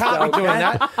 Cat. Can't be doing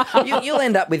that. You'll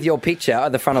end up with your picture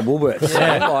at the front of Woolworths.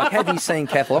 Yeah. Like, have you seen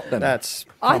Kath Lockton?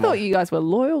 I thought you guys were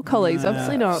loyal colleagues.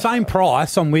 Obviously not. Same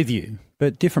price, I'm with you,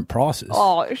 but different prices.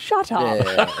 Oh, shut up.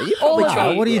 Yeah.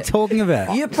 What are you talking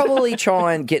about? You probably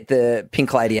try and get the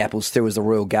Pink Lady apples through as a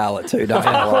Royal Gala too, don't you?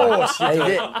 Of course.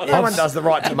 Everyone does the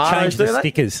right tomatoes, Change the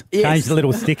stickers. Yes. Change the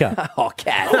little sticker. Oh,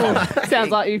 Kath.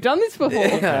 Sounds like you've done this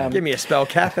before. Give me a spell,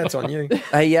 Kath. That's on you.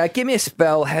 Hey, give me a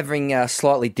spell having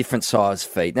slightly different size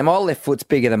feet. Now, my left foot's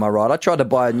bigger than my right. I tried to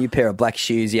buy a new pair of black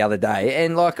shoes the other day,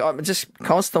 and I'm just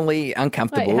constantly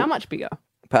uncomfortable. Wait, how much bigger?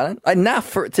 Pardon? Enough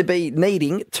for it to be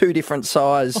needing two different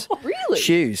size really?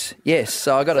 shoes. Yes,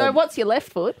 so I got So what's your left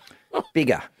foot?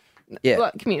 bigger. Yeah.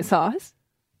 Well, give me a size.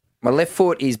 My left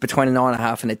foot is between a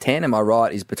 9.5 and a 10, and my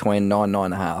right is between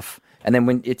 9.5. And then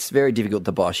when it's very difficult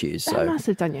to buy shoes. That must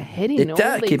have done your head in. It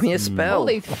does. Give me a spell. All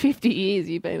these 50 years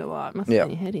you've been alive must have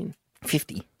done your head in.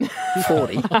 50.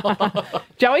 40.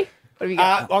 Joey, what have you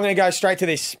got? I'm going to go straight to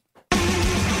this.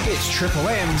 It's Triple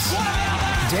M's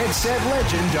Dead Set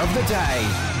Legend of the Day.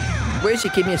 Where's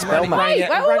your give me a spell, mate?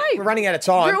 Wait. We're running out of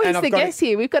time. Drew is the guest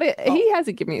here. We've got he has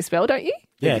a give me a spell, don't you?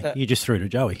 Yeah, you just threw to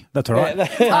Joey. That's all right.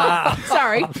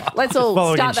 Sorry. Let's all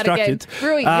Following start that again. instructions.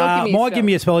 Rui, your give me a spell. My give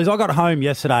me a spell is I got home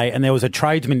yesterday and there was a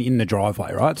tradesman in the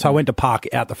driveway, right? So I went to park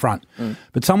out the front.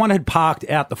 But someone had parked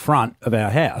out the front of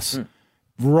our house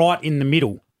right in the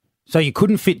middle. So you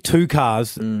couldn't fit two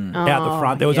cars out the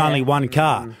front. There was only one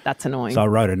car. That's annoying. So I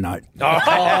wrote a note. What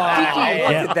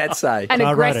did that say? An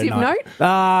aggressive note?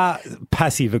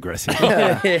 Passive aggressive.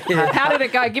 How did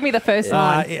it go? Give me the first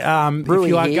line. If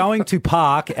you are going to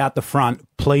park out the front,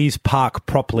 please park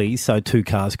properly so two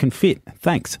cars can fit.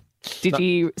 Thanks. Did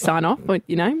you sign off with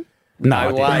your name? No,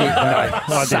 I way. didn't.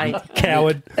 No, I Saint. didn't.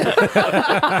 Coward.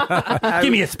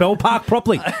 Give me a spell. Park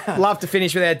properly. Love to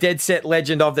finish with our dead set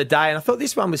legend of the day, and I thought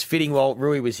this one was fitting while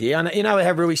Rui was here. And you know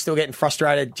how Rui's still getting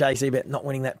frustrated, JC, about not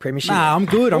winning that premiership. Nah, I'm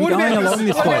good. I'm going along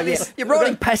this way. You're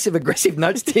writing passive-aggressive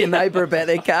notes to your neighbour about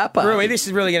their car park. Rui, this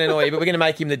is really going to annoy you, but we're going to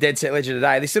make him the dead set legend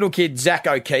today. This little kid, Zach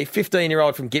O'Keefe,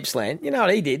 15-year-old from Gippsland. You know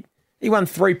what he did? He won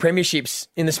 3 premierships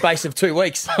in the space of 2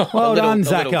 weeks. Well done,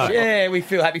 Zacko. Yeah, we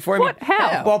feel happy for him. What?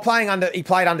 How? Well, he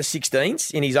played under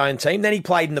 16s in his own team. Then he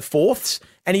played in the fourths,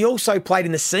 and he also played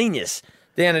in the seniors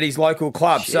down at his local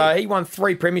club. Shit. So he won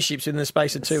 3 premierships in the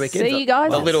space of 2 weekends. See, you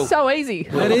guys, little, it's so easy.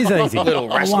 That is easy.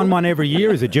 I won one every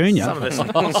year as a junior. Some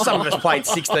of us played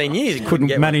 16 years. and Couldn't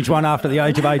get manage one after the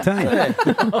age of 18. Yeah.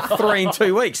 3 in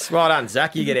 2 weeks. Well done,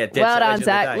 Zach. You get our dead Well set done, legend of the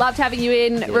Zach. day. Loved having you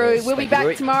in, Rui. We'll be thank you, back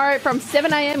Rui. tomorrow from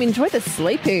 7 a.m. Enjoy the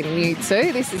sleeping, you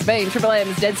two. This has been Triple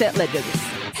M's Dead Set Legends.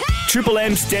 Triple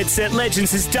M's Dead Set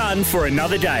Legends is done for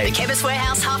another day. The Chemist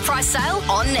Warehouse half price sale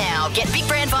on now. Get big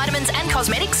brand vitamins and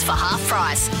cosmetics for half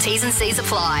price. T's and C's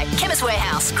apply. Chemist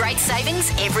Warehouse, great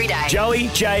savings every day. Joey,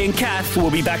 Jay and Kath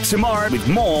will be back tomorrow with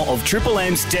more of Triple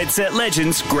M's Dead Set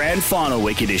Legends Grand Final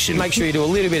Week edition. Make sure you do a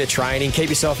little bit of training. Keep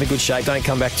yourself in good shape. Don't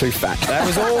come back too fat. That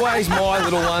was always my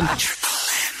little one.